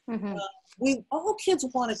wins. Mm-hmm. All kids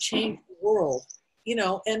want to change the world,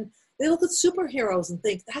 and they look at superheroes and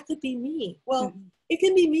think that could be me. Well, it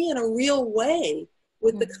can be me in a real way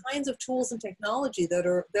with the kinds of tools and technology that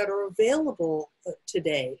are available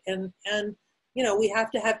today. And we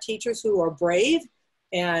have to have teachers who are brave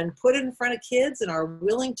and put it in front of kids and are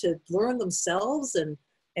willing to learn themselves and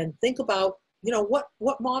think about,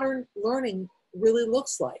 what modern learning really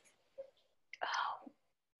looks like. Oh,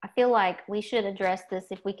 I feel like we should address this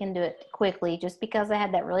if we can do it quickly, just because I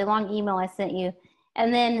had that really long email I sent you.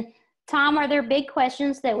 And then, Tom, are there big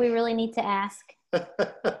questions that we really need to ask?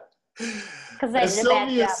 As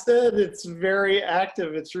Sylvia said, it's very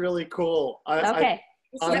active. It's really cool. Okay.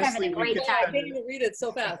 Honestly, I can't even read it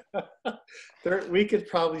so fast. We could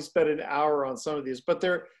probably spend an hour on some of these, but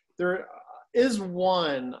there is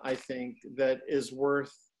one, I think, that is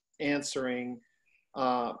worth answering,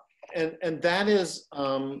 and that is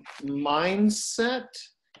mindset.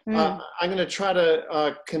 I'm going to try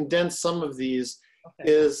to condense some of these.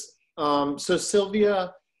 Okay. So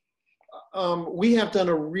Sylvia, we have done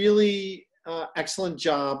a really excellent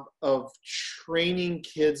job of training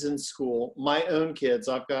kids in school, my own kids.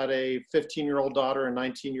 I've got a 15-year-old daughter and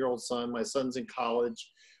 19-year-old son. My son's in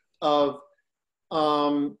college, of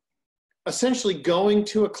essentially going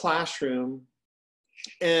to a classroom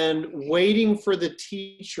and waiting for the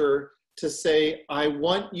teacher to say, I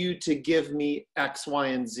want you to give me X, Y,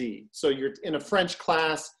 and Z. So you're in a French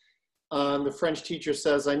class. The French teacher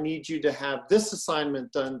says, I need you to have this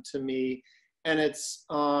assignment done to me. And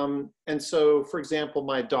and so, for example,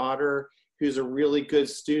 my daughter, who's a really good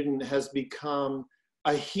student, has become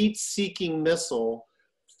a heat-seeking missile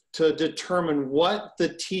to determine what the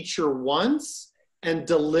teacher wants and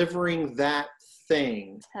delivering that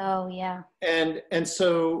thing. Oh, yeah. And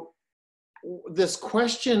so this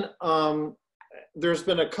question, there's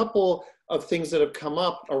been a couple of things that have come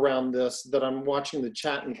up around this that I'm watching the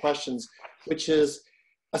chat and questions, which is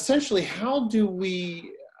essentially, how do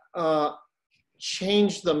we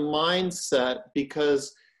change the mindset?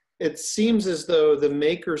 Because it seems as though the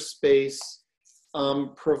makerspace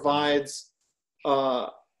provides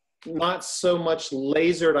not so much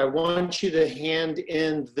lasered, I want you to hand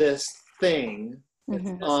in this thing,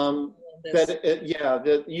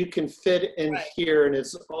 that you can fit in here, and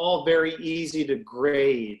it's all very easy to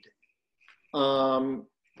grade,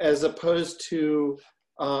 as opposed to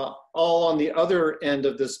all on the other end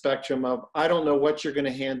of the spectrum of, I don't know what you're going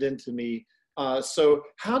to hand into me. So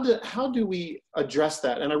how do we address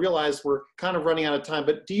that? And I realize we're kind of running out of time,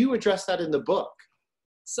 but do you address that in the book?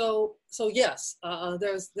 So yes,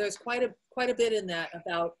 there's quite a bit in that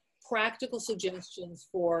about practical suggestions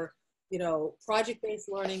for, project-based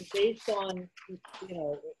learning based on,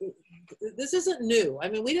 this isn't new. I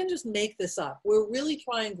mean, we didn't just make this up. We're really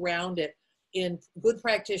trying to ground it in good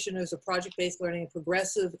practitioners of project-based learning and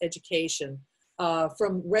progressive education,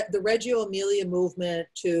 from the Reggio Emilia movement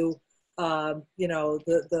to, the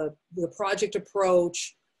project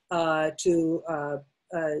approach, to,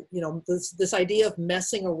 this idea of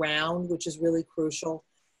messing around, which is really crucial.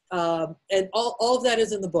 And all of that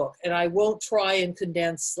is in the book, and I won't try and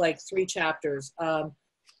condense like 3 chapters.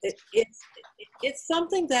 It's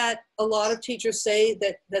something that a lot of teachers say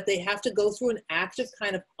that they have to go through an active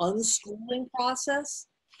kind of unschooling process,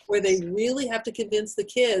 where they really have to convince the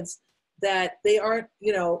kids that they aren't,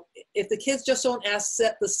 if the kids just don't ask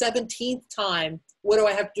the 17th time, what do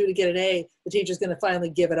I have to do to get an A, the teacher's going to finally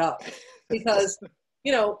give it up. Because,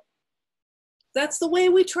 that's the way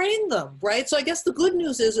we train them, right? So I guess the good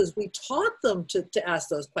news is we taught them to ask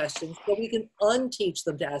those questions, but we can unteach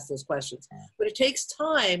them to ask those questions. But it takes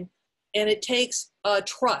time, and it takes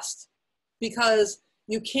trust, because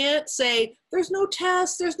you can't say, there's no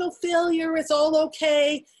test, there's no failure, it's all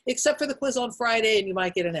okay, except for the quiz on Friday, and you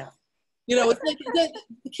might get an F. It's like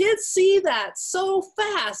the kids see that so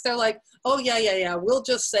fast. They're like, oh, yeah, we'll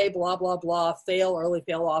just say blah, blah, blah, fail early,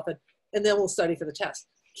 fail often, and then we'll study for the test.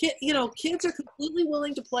 Kids are completely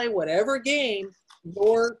willing to play whatever game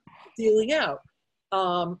you're dealing out.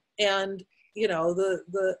 And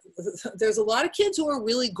there's a lot of kids who are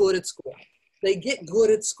really good at school. They get good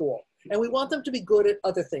at school, and we want them to be good at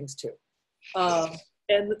other things too.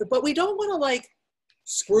 But we don't want to like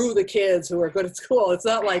screw the kids who are good at school. It's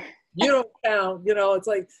not like, you don't count, it's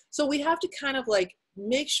like, so we have to kind of like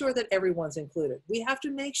make sure that everyone's included. We have to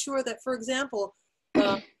make sure that, for example,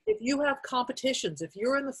 if you have competitions, if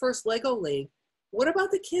you're in the first Lego League, what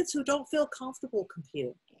about the kids who don't feel comfortable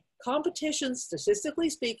competing? Competitions, statistically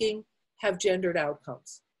speaking, have gendered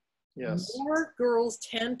outcomes. Yes. More girls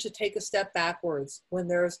tend to take a step backwards when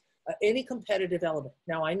there's any competitive element.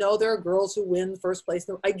 Now, I know there are girls who win first place.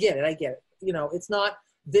 I get it. It's not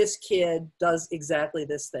this kid does exactly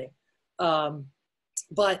this thing.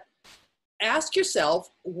 But ask yourself,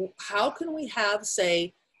 how can we have,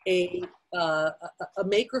 say, a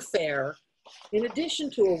maker fair in addition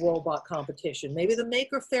to a robot competition? Maybe the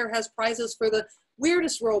maker fair has prizes for the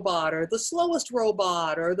weirdest robot, or the slowest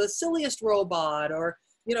robot, or the silliest robot, or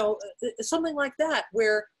something like that,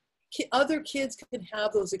 where other kids can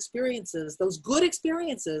have those experiences, those good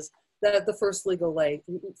experiences that the first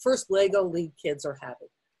Lego League kids are having.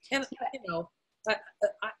 And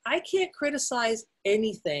I can't criticize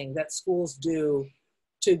anything that schools do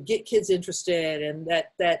to get kids interested, and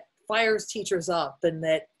that fires teachers up, and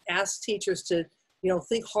that asks teachers to,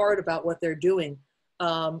 think hard about what they're doing.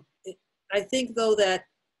 I think, though, that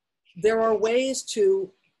there are ways to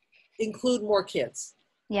include more kids.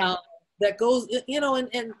 Yeah. That goes,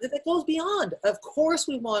 and that goes beyond. Of course,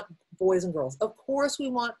 we want boys and girls. Of course, we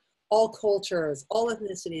want all cultures, all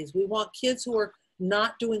ethnicities. We want kids who are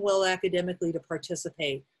not doing well academically to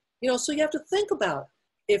participate. So you have to think about,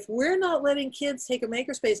 if we're not letting kids take a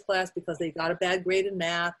makerspace class because they got a bad grade in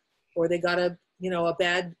math, or they got a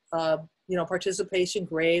bad, participation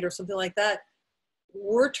grade or something like that,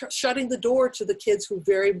 we're shutting the door to the kids who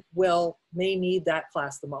very well may need that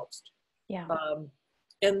class the most. Yeah.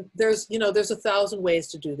 And there's 1,000 ways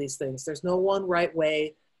to do these things. There's no one right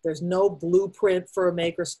way. There's no blueprint for a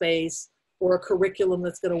makerspace or a curriculum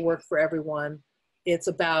that's going to work for everyone. It's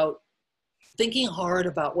about thinking hard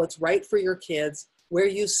about what's right for your kids, where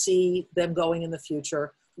you see them going in the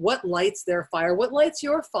future, what lights their fire, what lights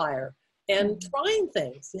your fire, and trying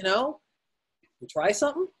things, You try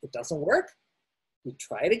something, it doesn't work, you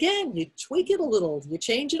try it again, you tweak it a little, you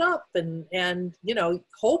change it up, and you know,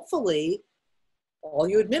 hopefully all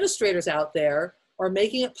you administrators out there are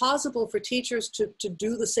making it possible for teachers to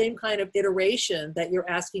do the same kind of iteration that you're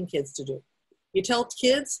asking kids to do. You tell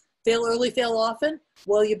kids, fail early, fail often.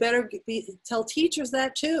 Well, you better tell teachers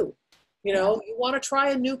that too. You know, you want to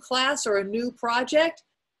try a new class or a new project,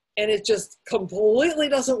 and it just completely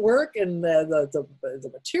doesn't work, and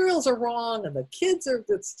the materials are wrong, and the kids are,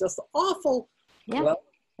 it's just awful. Yeah, well,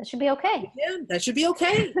 that should be okay. yeah, that should be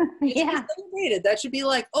okay. Yeah. Celebrated. That should be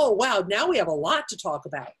like, oh wow, now we have a lot to talk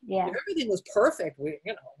about. Yeah. If everything was perfect,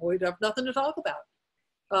 we'd have nothing to talk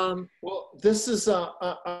about. Well, this is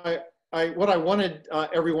what I wanted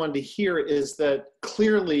everyone to hear is that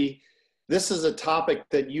clearly this is a topic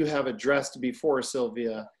that you have addressed before,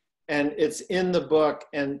 Sylvia, and it's in the book.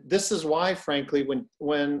 And this is why, frankly,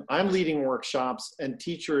 when I'm leading workshops and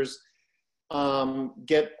teachers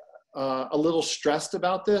get a little stressed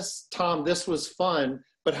about this, Tom, this was fun,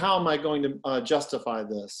 but how am I going to justify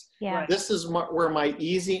this? Yeah. Right. This is where my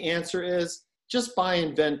easy answer is: just buy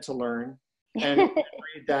Invent to Learn and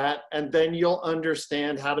read that, and then you'll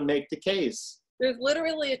understand how to make the case. There's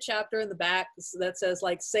literally a chapter in the back that says,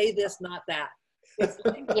 like, say this, not that. It's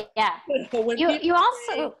like, Yeah. when You also,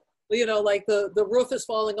 say, you know, like the roof is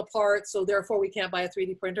falling apart, so therefore we can't buy a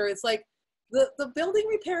 3D printer. It's like the building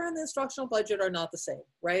repair and the instructional budget are not the same,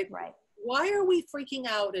 right? right. Why are we freaking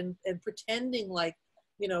out and pretending like,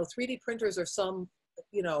 you know, 3D printers are some,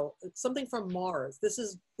 you know, something from Mars? This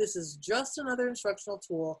is just another instructional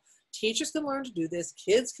tool. Teachers can learn to do this.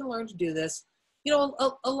 Kids can learn to do this. You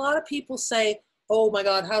know, a lot of people say, oh my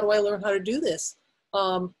God, how do I learn how to do this?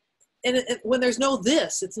 And when there's no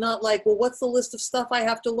this, it's not like, well, what's the list of stuff I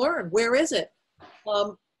have to learn? Where is it?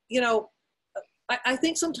 You know, I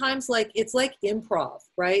think sometimes like, it's like improv,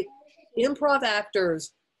 right? Improv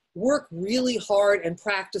actors work really hard and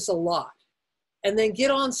practice a lot, and then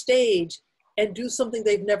get on stage and do something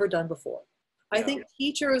they've never done before. I think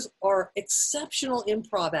teachers are exceptional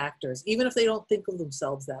improv actors, even if they don't think of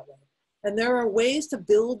themselves that way. And there are ways to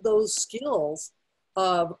build those skills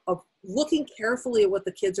of looking carefully at what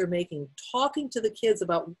the kids are making, talking to the kids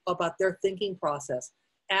about their thinking process,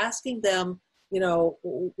 asking them, you know,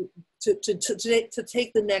 to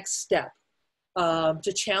take the next step,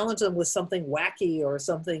 to challenge them with something wacky or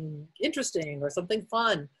something interesting or something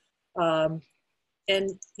fun.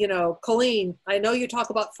 And, you know, Colleen, I know you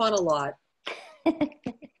talk about fun a lot.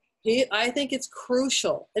 I think it's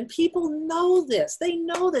crucial, and people know this. They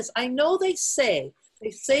know this. I know they say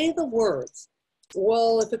the words,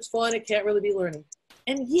 well, if it's fun, it can't really be learning.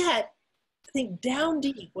 And yet, I think down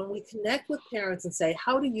deep, when we connect with parents and say,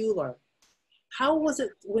 how do you learn? How was it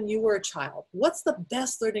when you were a child? What's the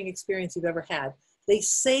best learning experience you've ever had? They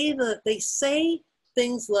say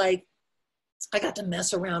things like, I got to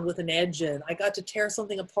mess around with an edge, and I got to tear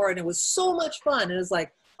something apart, and it was so much fun. And it was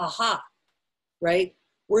like, aha, right?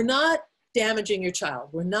 We're not damaging your child.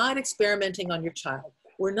 We're not experimenting on your child.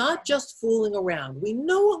 We're not just fooling around. We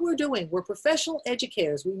know what we're doing. We're professional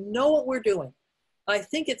educators. We know what we're doing. I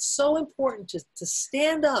think it's so important to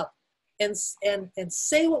stand up and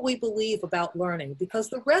say what we believe about learning, because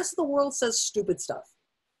the rest of the world says stupid stuff.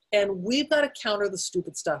 And we've got to counter the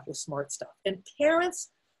stupid stuff with smart stuff. And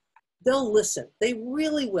parents, they'll listen. They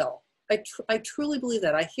really will. I truly believe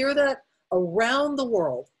that. I hear that around the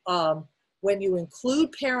world. When you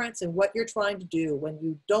include parents in what you're trying to do, when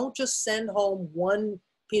you don't just send home one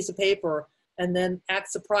piece of paper and then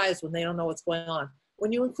act surprised when they don't know what's going on.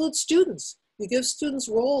 When you include students, you give students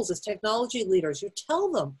roles as technology leaders. You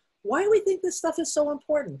tell them, why do we think this stuff is so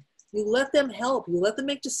important? You let them help. You let them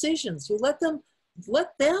make decisions. You let them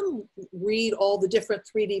read all the different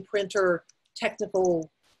 3D printer technical,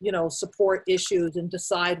 you know, support issues and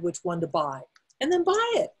decide which one to buy, and then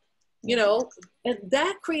buy it, you know, and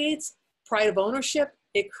that creates pride of ownership.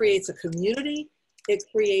 It creates a community. It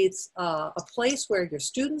creates a place where your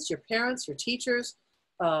students, your parents, your teachers,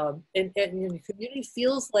 and your community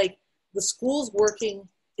feels like the school's working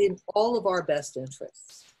in all of our best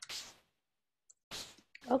interests.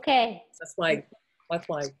 Okay. That's my.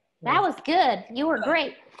 That was good. You were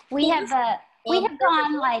great. We have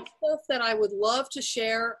gone like stuff that I would love to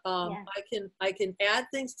share. I can add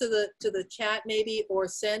things to the chat maybe, or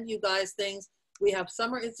send you guys things. We have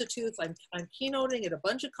summer institutes. I'm keynoting at a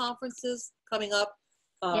bunch of conferences coming up.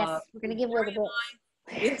 Yes, we're going to give a little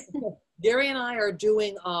bit. Gary and I are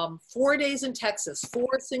doing 4 days in Texas,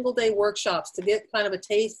 4 single-day workshops to get kind of a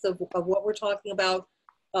taste of what we're talking about.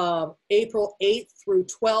 April 8th through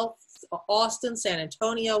 12th, Austin, San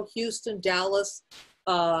Antonio, Houston, Dallas.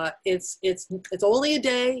 It's only a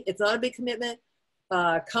day. It's not a big commitment.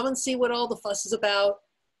 Come and see what all the fuss is about.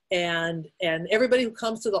 And everybody who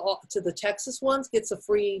comes to the Texas ones gets a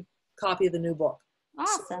free copy of the new book.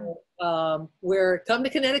 Awesome. So, come to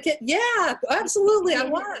Connecticut? Yeah, absolutely. I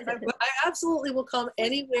absolutely will come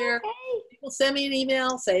anywhere. Okay. People send me an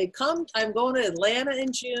email, say, come, I'm going to Atlanta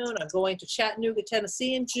in June. I'm going to Chattanooga,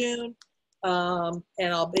 Tennessee in June. And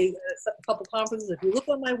I'll be at a couple conferences. If you look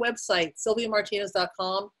on my website,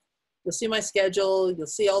 sylviamartinez.com, you'll see my schedule. You'll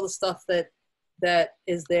see all the stuff that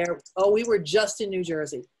is there. Oh, we were just in New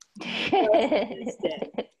Jersey.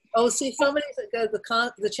 Oh, see, somebody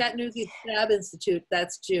the Chattanooga Tab Institute.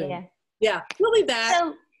 That's June. Yeah, we'll be back.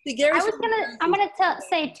 So see, I'm gonna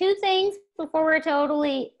say two things before we're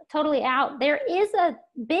totally out. There is a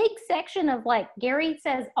big section of, like, Gary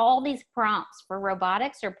says, all these prompts for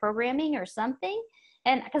robotics or programming or something,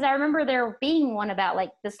 and because I remember there being one about,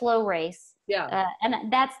 like, the slow race. Yeah.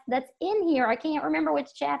 And that's in here. I can't remember which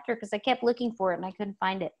chapter because I kept looking for it and I couldn't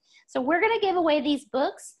find it. So we're gonna give away these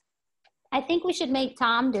books. I think we should make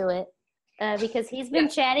Tom do it because he's been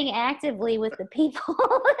chatting actively with the people.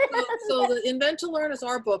 so the Invent to Learn is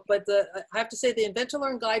our book, but I have to say the Invent to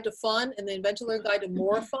Learn Guide to Fun and the Invent to Learn Guide to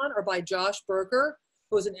More Fun are by Josh Berger,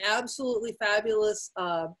 who is an absolutely fabulous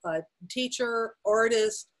teacher,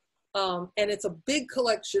 artist, and it's a big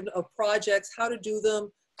collection of projects, how to do them,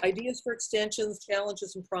 ideas for extensions,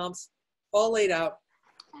 challenges, and prompts, all laid out.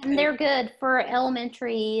 And they're good for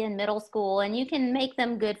elementary and middle school, and you can make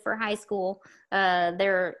them good for high school.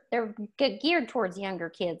 They're geared towards younger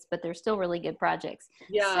kids, but they're still really good projects.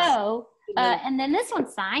 Yeah. So, and then this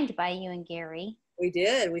one's signed by you and Gary. We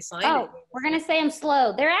did. We signed it. Oh, we're going to say I'm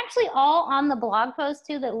slow. They're actually all on the blog post,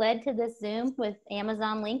 too, that led to this Zoom with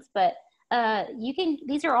Amazon links, but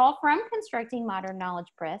these are all from Constructing Modern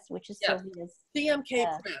Knowledge Press, which is Sylvia's.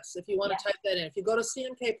 CMK Press, if you want to type that in. If you go to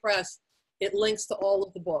CMK Press, it links to all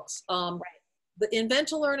of the books. The Invent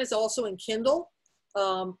to Learn is also in Kindle.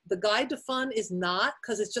 The Guide to Fun is not,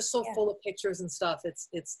 because it's just so full of pictures and stuff. It's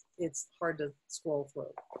hard to scroll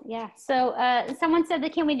through. Yeah. So someone said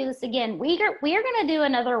that, can we do this again? We are going to do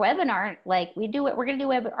another webinar. Like we're going to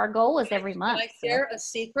do our goal is every month. Can I share a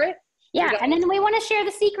secret? Yeah, and then we want to share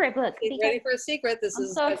the secret book. Get ready for a secret. I'm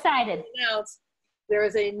so excited. There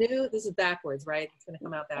is a new, this is backwards, right? It's going to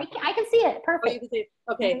come out backwards. I can see it. Perfect. Oh, you can see it.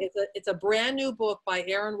 Okay, it's a brand new book by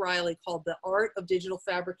Aaron Riley called The Art of Digital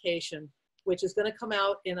Fabrication, which is going to come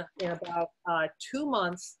out in about 2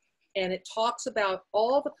 months. And it talks about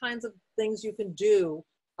all the kinds of things you can do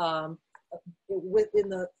in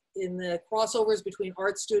the crossovers between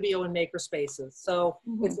Art Studio and makerspaces. So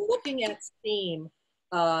it's looking at STEAM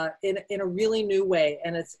in a really new way.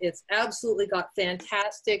 And it's absolutely got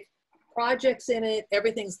fantastic projects in it.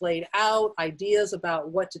 Everything's laid out, ideas about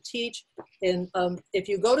what to teach. And if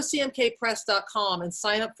you go to cmkpress.com and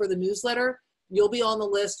sign up for the newsletter, you'll be on the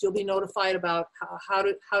list. You'll be notified about how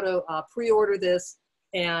to pre-order this.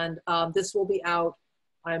 And this will be out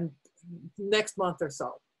next month or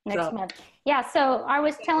so. Next month. Yeah, so I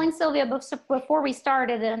was telling Sylvia before we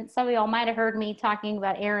started, and some of y'all might have heard me talking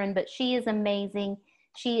about Erin, but she is amazing.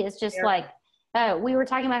 She is just like, we were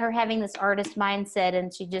talking about her having this artist mindset,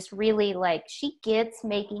 and she just really she gets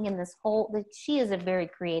making in this whole, she is a very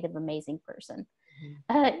creative, amazing person.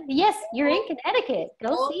 Yes, you're in Connecticut.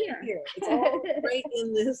 Go see her. It's all right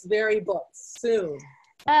in this very book soon.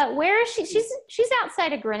 Where is she? She's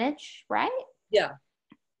outside of Greenwich, right? Yeah.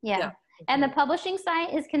 And the publishing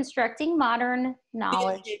site is Constructing Modern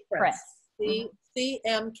Knowledge Press.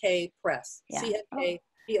 CMK Press. CMK PRES.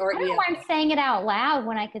 I don't know why I'm saying it out loud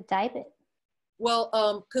when I could type it.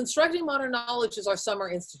 Well, Constructing Modern Knowledge is our summer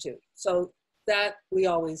institute. So that we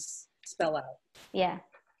always spell out. Yeah.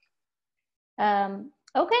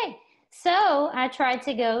 Okay. So I tried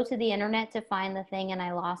to go to the internet to find the thing and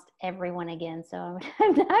I lost everyone again. So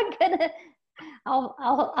I'm not gonna,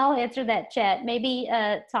 I'll answer that chat. Maybe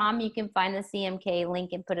Tom, you can find the CMK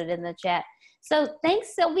link and put it in the chat. So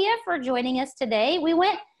thanks, Sylvia, for joining us today. We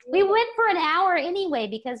went for an hour anyway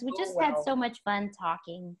because we just had so much fun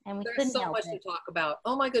talking and we couldn't help it. There's so much to talk about.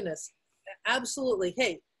 Oh my goodness. Absolutely.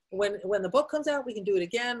 Hey, when the book comes out, we can do it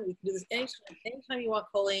again. We can do this anytime you want,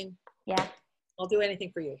 Colleen. Yeah. I'll do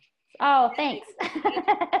anything for you. Oh, thanks.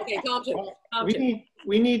 Okay, Tom too.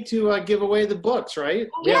 We need to give away the books, right?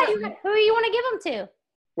 Oh, yeah. Who do you want to give them to?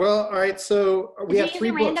 Well, all right. So we have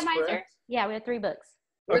 3 books. Correct? Yeah, we have 3 books.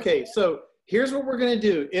 Okay, so here's what we're going to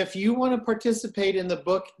do. If you want to participate in the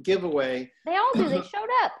book giveaway. They all do. They showed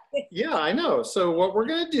up. Yeah, I know. So what we're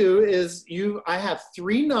going to do is I have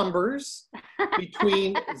 3 numbers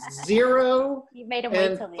between 0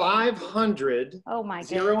 and 500. Oh my goodness.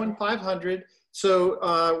 0 and 500. So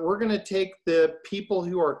we're going to take the people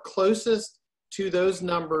who are closest to those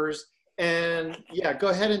numbers. And yeah, go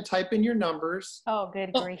ahead and type in your numbers. Oh,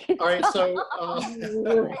 good grief. All right, so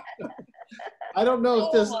I don't know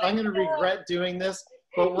if this, I'm going to God. regret doing this,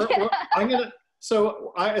 but I'm going to,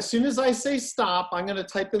 as soon as I say stop, I'm going to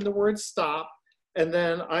type in the word stop. And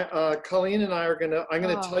then Colleen and I are going to, I'm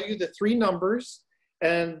going to tell you the 3 numbers.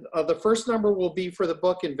 And the first number will be for the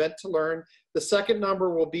book Invent to Learn. The second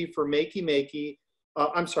number will be for Makey Makey.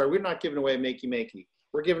 I'm sorry, we're not giving away Makey Makey.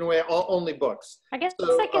 We're giving away only books. I guess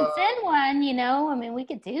I can send one, you know, I mean, we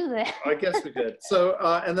could do that. I guess we could. So,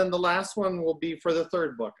 and then the last one will be for the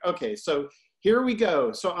third book. Okay, so here we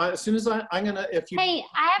go. So as soon as I'm going to, if you. Hey,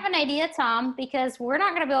 I have an idea, Tom, because we're not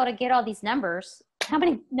going to be able to get all these numbers. How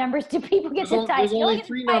many numbers do people get to type? There's only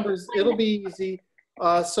 3 numbers. It'll be easy.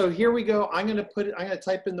 So here we go. I'm going to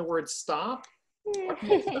type in the word stop.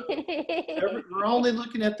 Okay, so we're only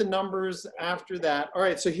looking at the numbers after that. All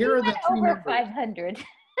right, so here are the 3 over numbers. 500.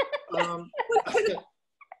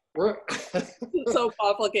 We're So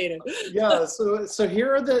complicated. Yeah, so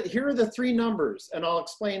here are the 3 numbers, and I'll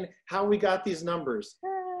explain how we got these numbers.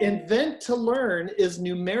 Invent to Learn is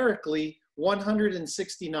numerically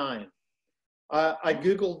 169. I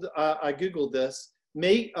googled this.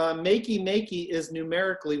 Makey Makey is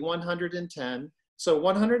numerically 110. So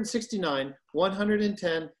 169,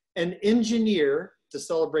 110, and Engineer, to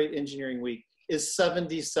celebrate Engineering Week, is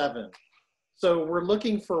 77. So we're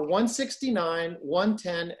looking for 169,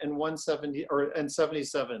 110, and 170 and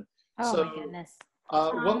 77. Oh so, my goodness.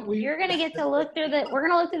 You're gonna get to look through we're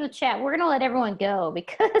gonna look through the chat. We're gonna let everyone go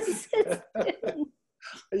because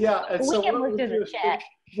yeah, and we so can look through the chat.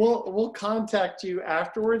 We'll contact you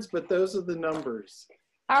afterwards, but those are the numbers.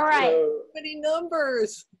 All right. So many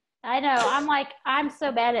numbers. I know. I'm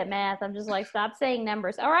so bad at math. I'm just like, stop saying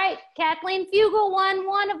numbers. All right. Kathleen Fugel won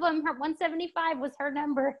one of them. Her 175 was her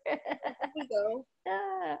number. There we go.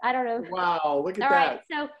 I don't know. Wow, look at that. All right.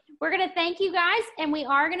 So we're going to thank you guys. And we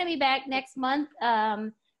are going to be back next month,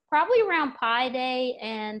 probably around Pi Day.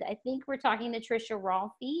 And I think we're talking to Trisha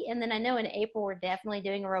Rolfe. And then I know in April, we're definitely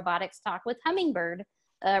doing a robotics talk with Hummingbird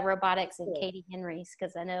Robotics and Katie Henry's,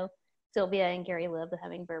 because I know Sylvia and Gary love the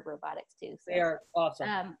Hummingbird Robotics too. So, they are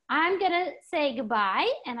awesome. I'm going to say goodbye,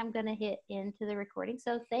 and I'm going to hit into the recording.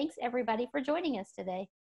 So thanks everybody for joining us today.